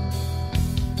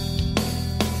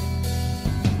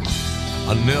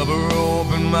 I never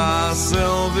opened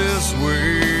myself this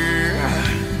way.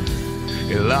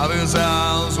 In love is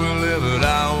ours, we live it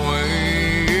our way.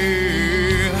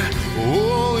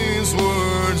 All these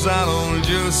words I don't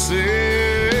just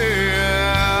say,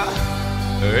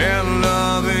 and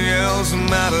nothing else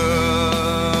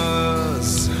matters.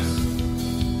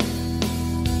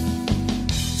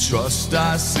 Trust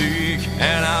I seek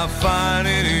and I find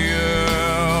in you.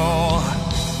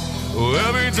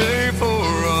 Every day for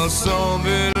us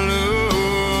something new.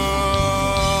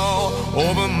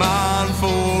 Open mind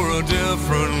for a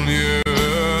different view,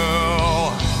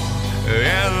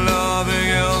 and nothing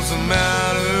else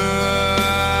matters.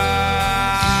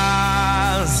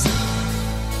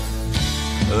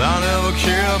 I never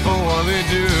care for what they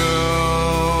do.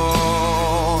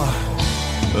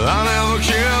 I never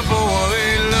care for what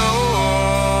they know,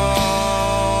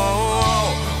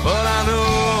 but I know,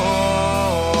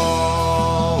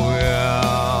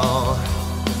 yeah.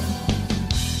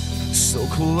 So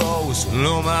close,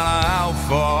 no matter how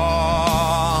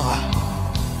far.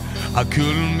 I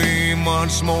couldn't be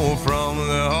much more from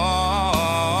the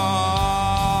heart.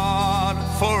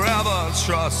 Forever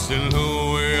trusting who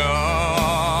we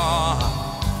are,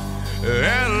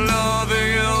 and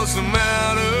nothing else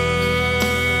matters.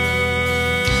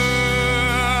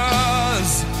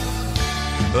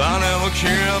 I never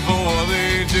care for what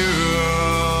they do.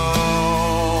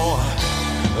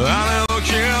 I never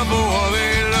care for what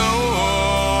they know,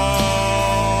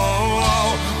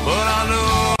 but I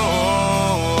know,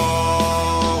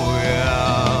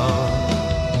 yeah,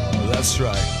 that's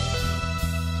right.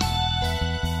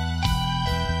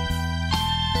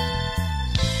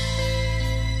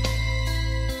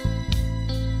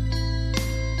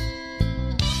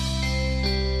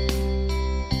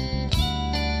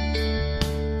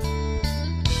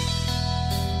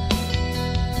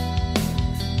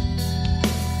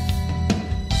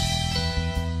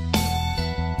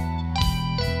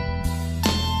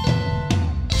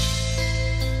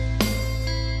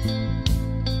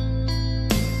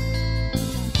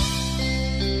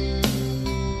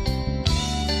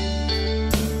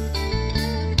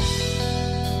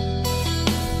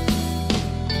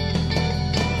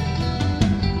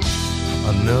 I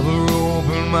never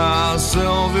opened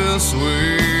myself this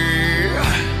way.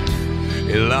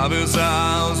 In love is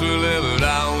ours, we live it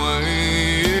our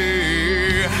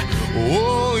way.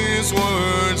 All these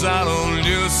words I don't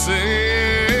just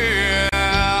say,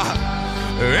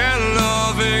 and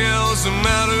nothing else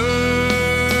matters.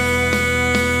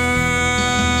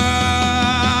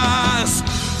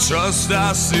 Trust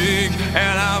I seek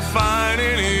and I find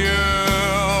in you.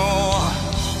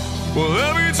 Well,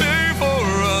 every day for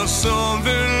us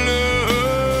something new.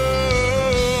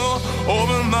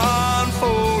 Open mind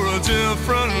for a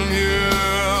different view,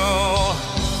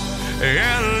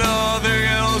 and nothing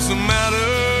else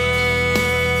matters.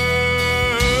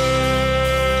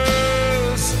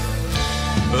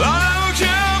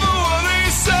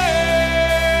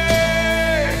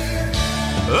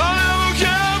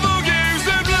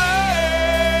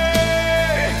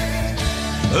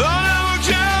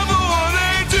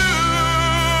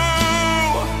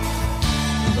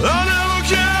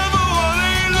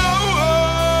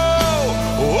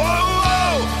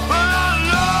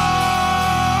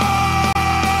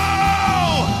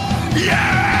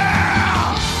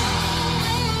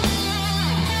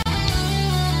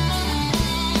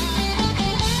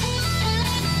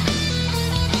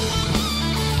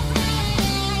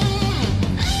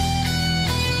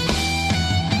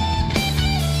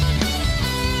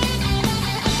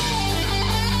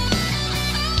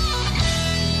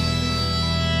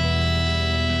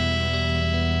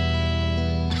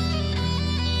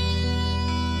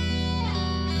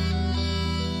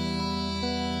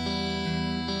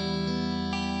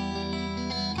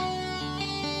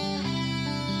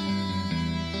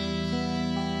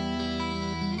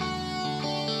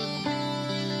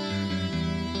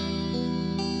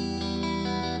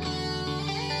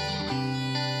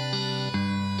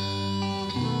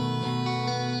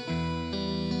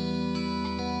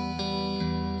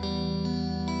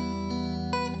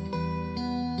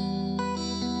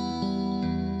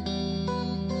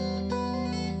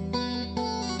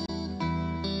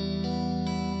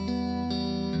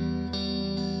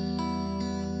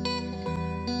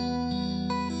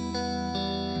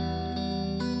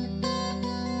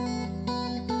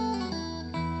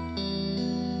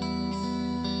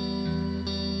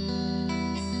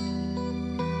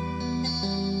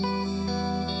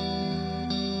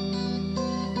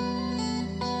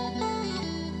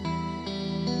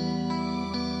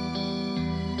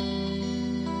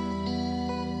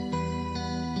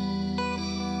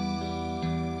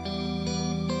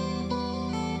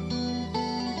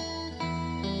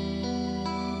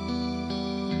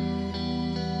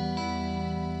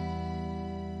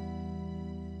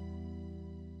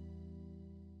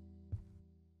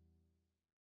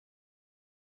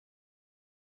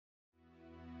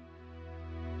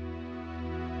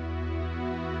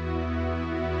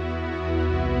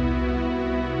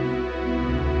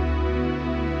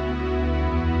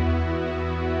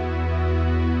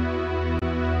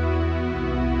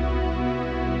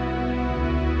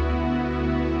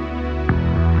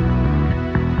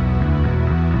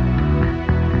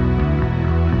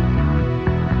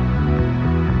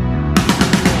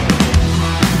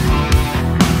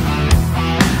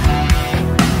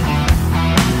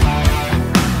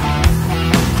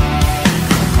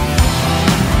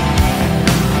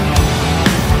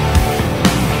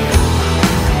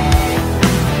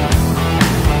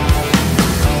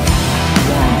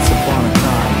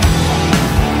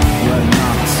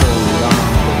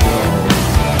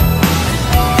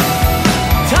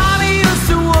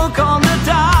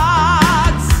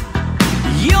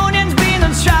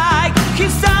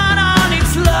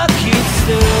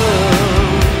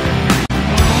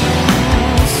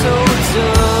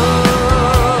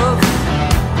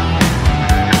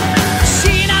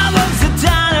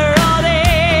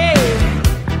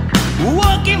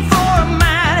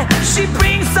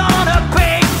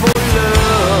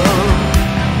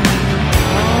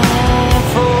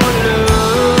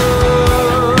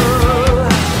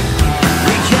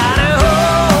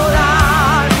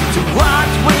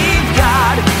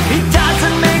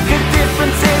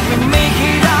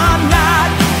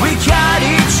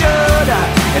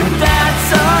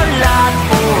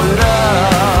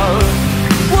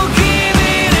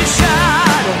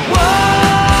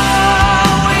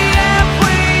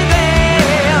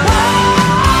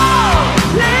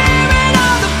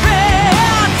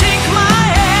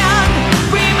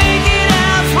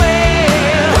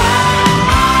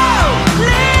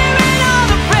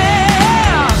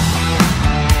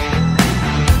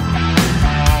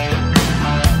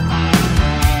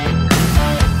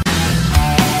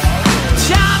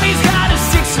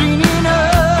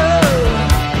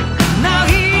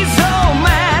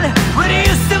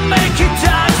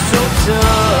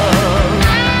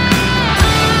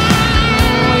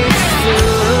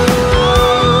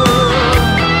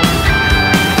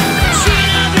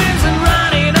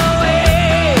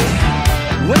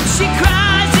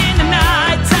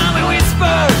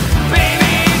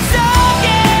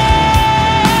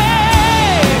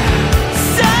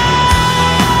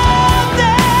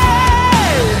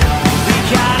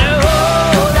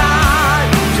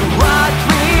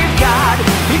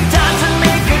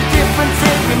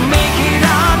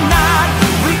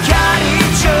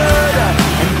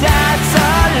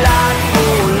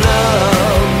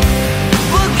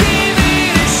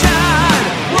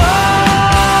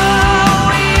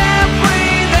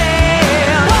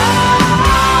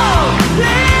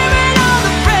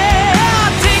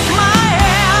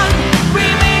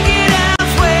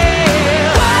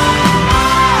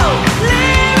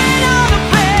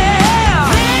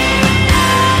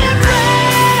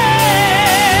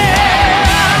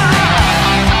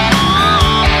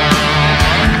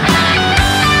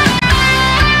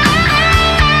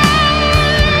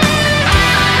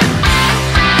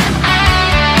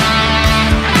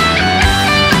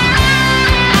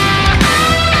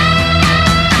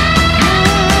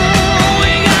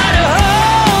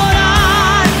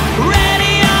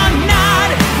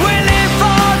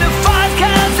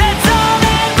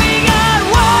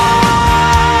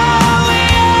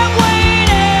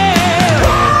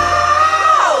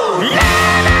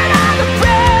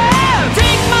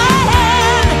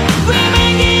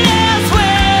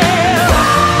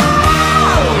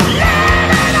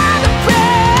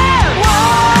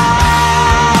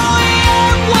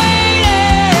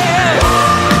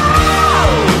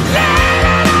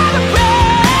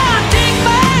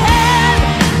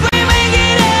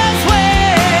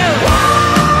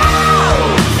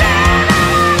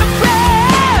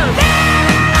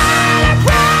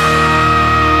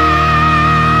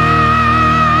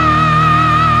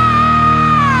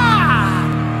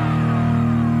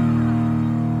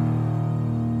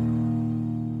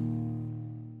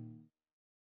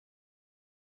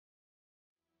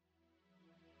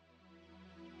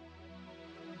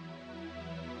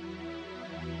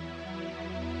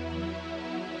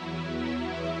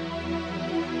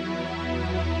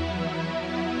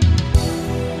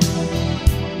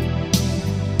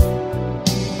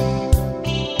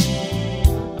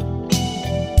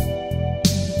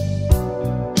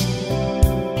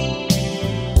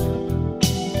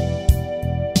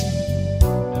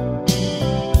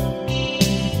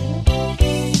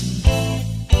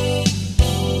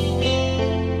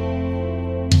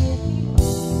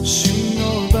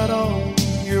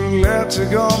 to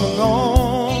come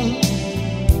along.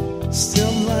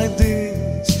 Still like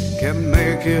this, can't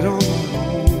make it on my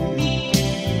own.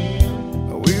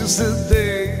 I wish the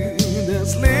day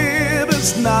that's live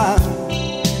is not,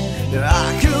 that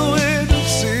I can wait to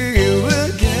see you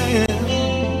again.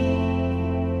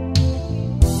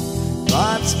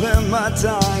 I'd spend my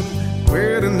time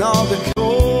waiting on the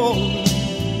call.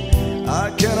 I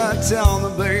cannot tell the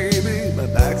baby my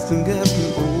back's to get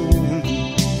me home.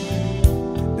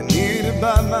 I need it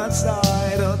by my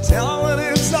side, I'll tell it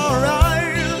it's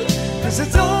alright, 'cause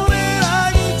it's all that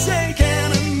I can take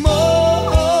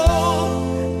anymore.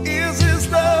 Is this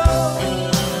love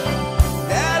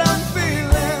that I'm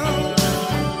feeling?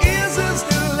 Is this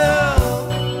the love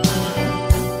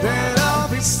that I'll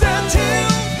be searching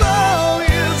for?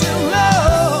 Is it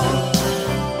love?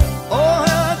 Or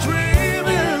am I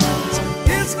dreaming?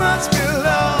 It must be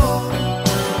love,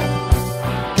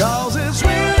 'cause it's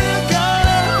really got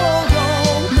a hold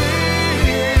on me.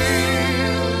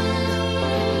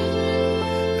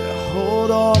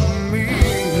 Hold on me.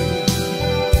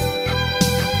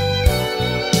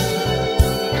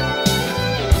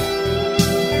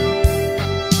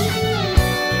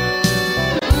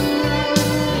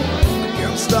 I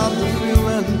can't stop the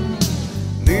feeling,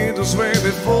 need to sway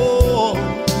before.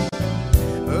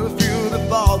 I feel the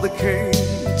ball that came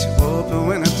to open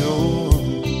when the door.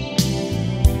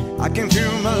 I can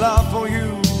feel my love for you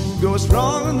go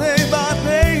strong day by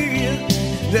day.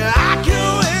 That I can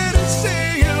wait to see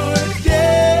you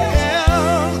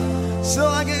again, so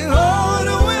I can hold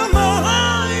you in my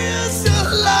eyes. The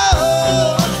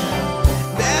love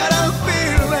that I'm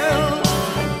feeling,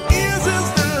 is this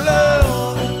the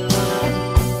love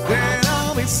that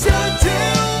I'll be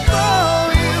searching for?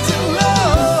 Is it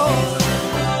love?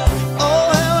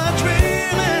 Oh, am I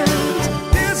dreaming?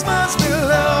 This must be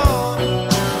love,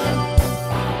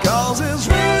 'cause it's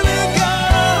really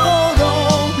got a hold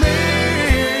on me.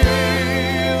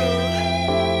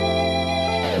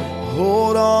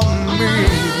 Hold on me.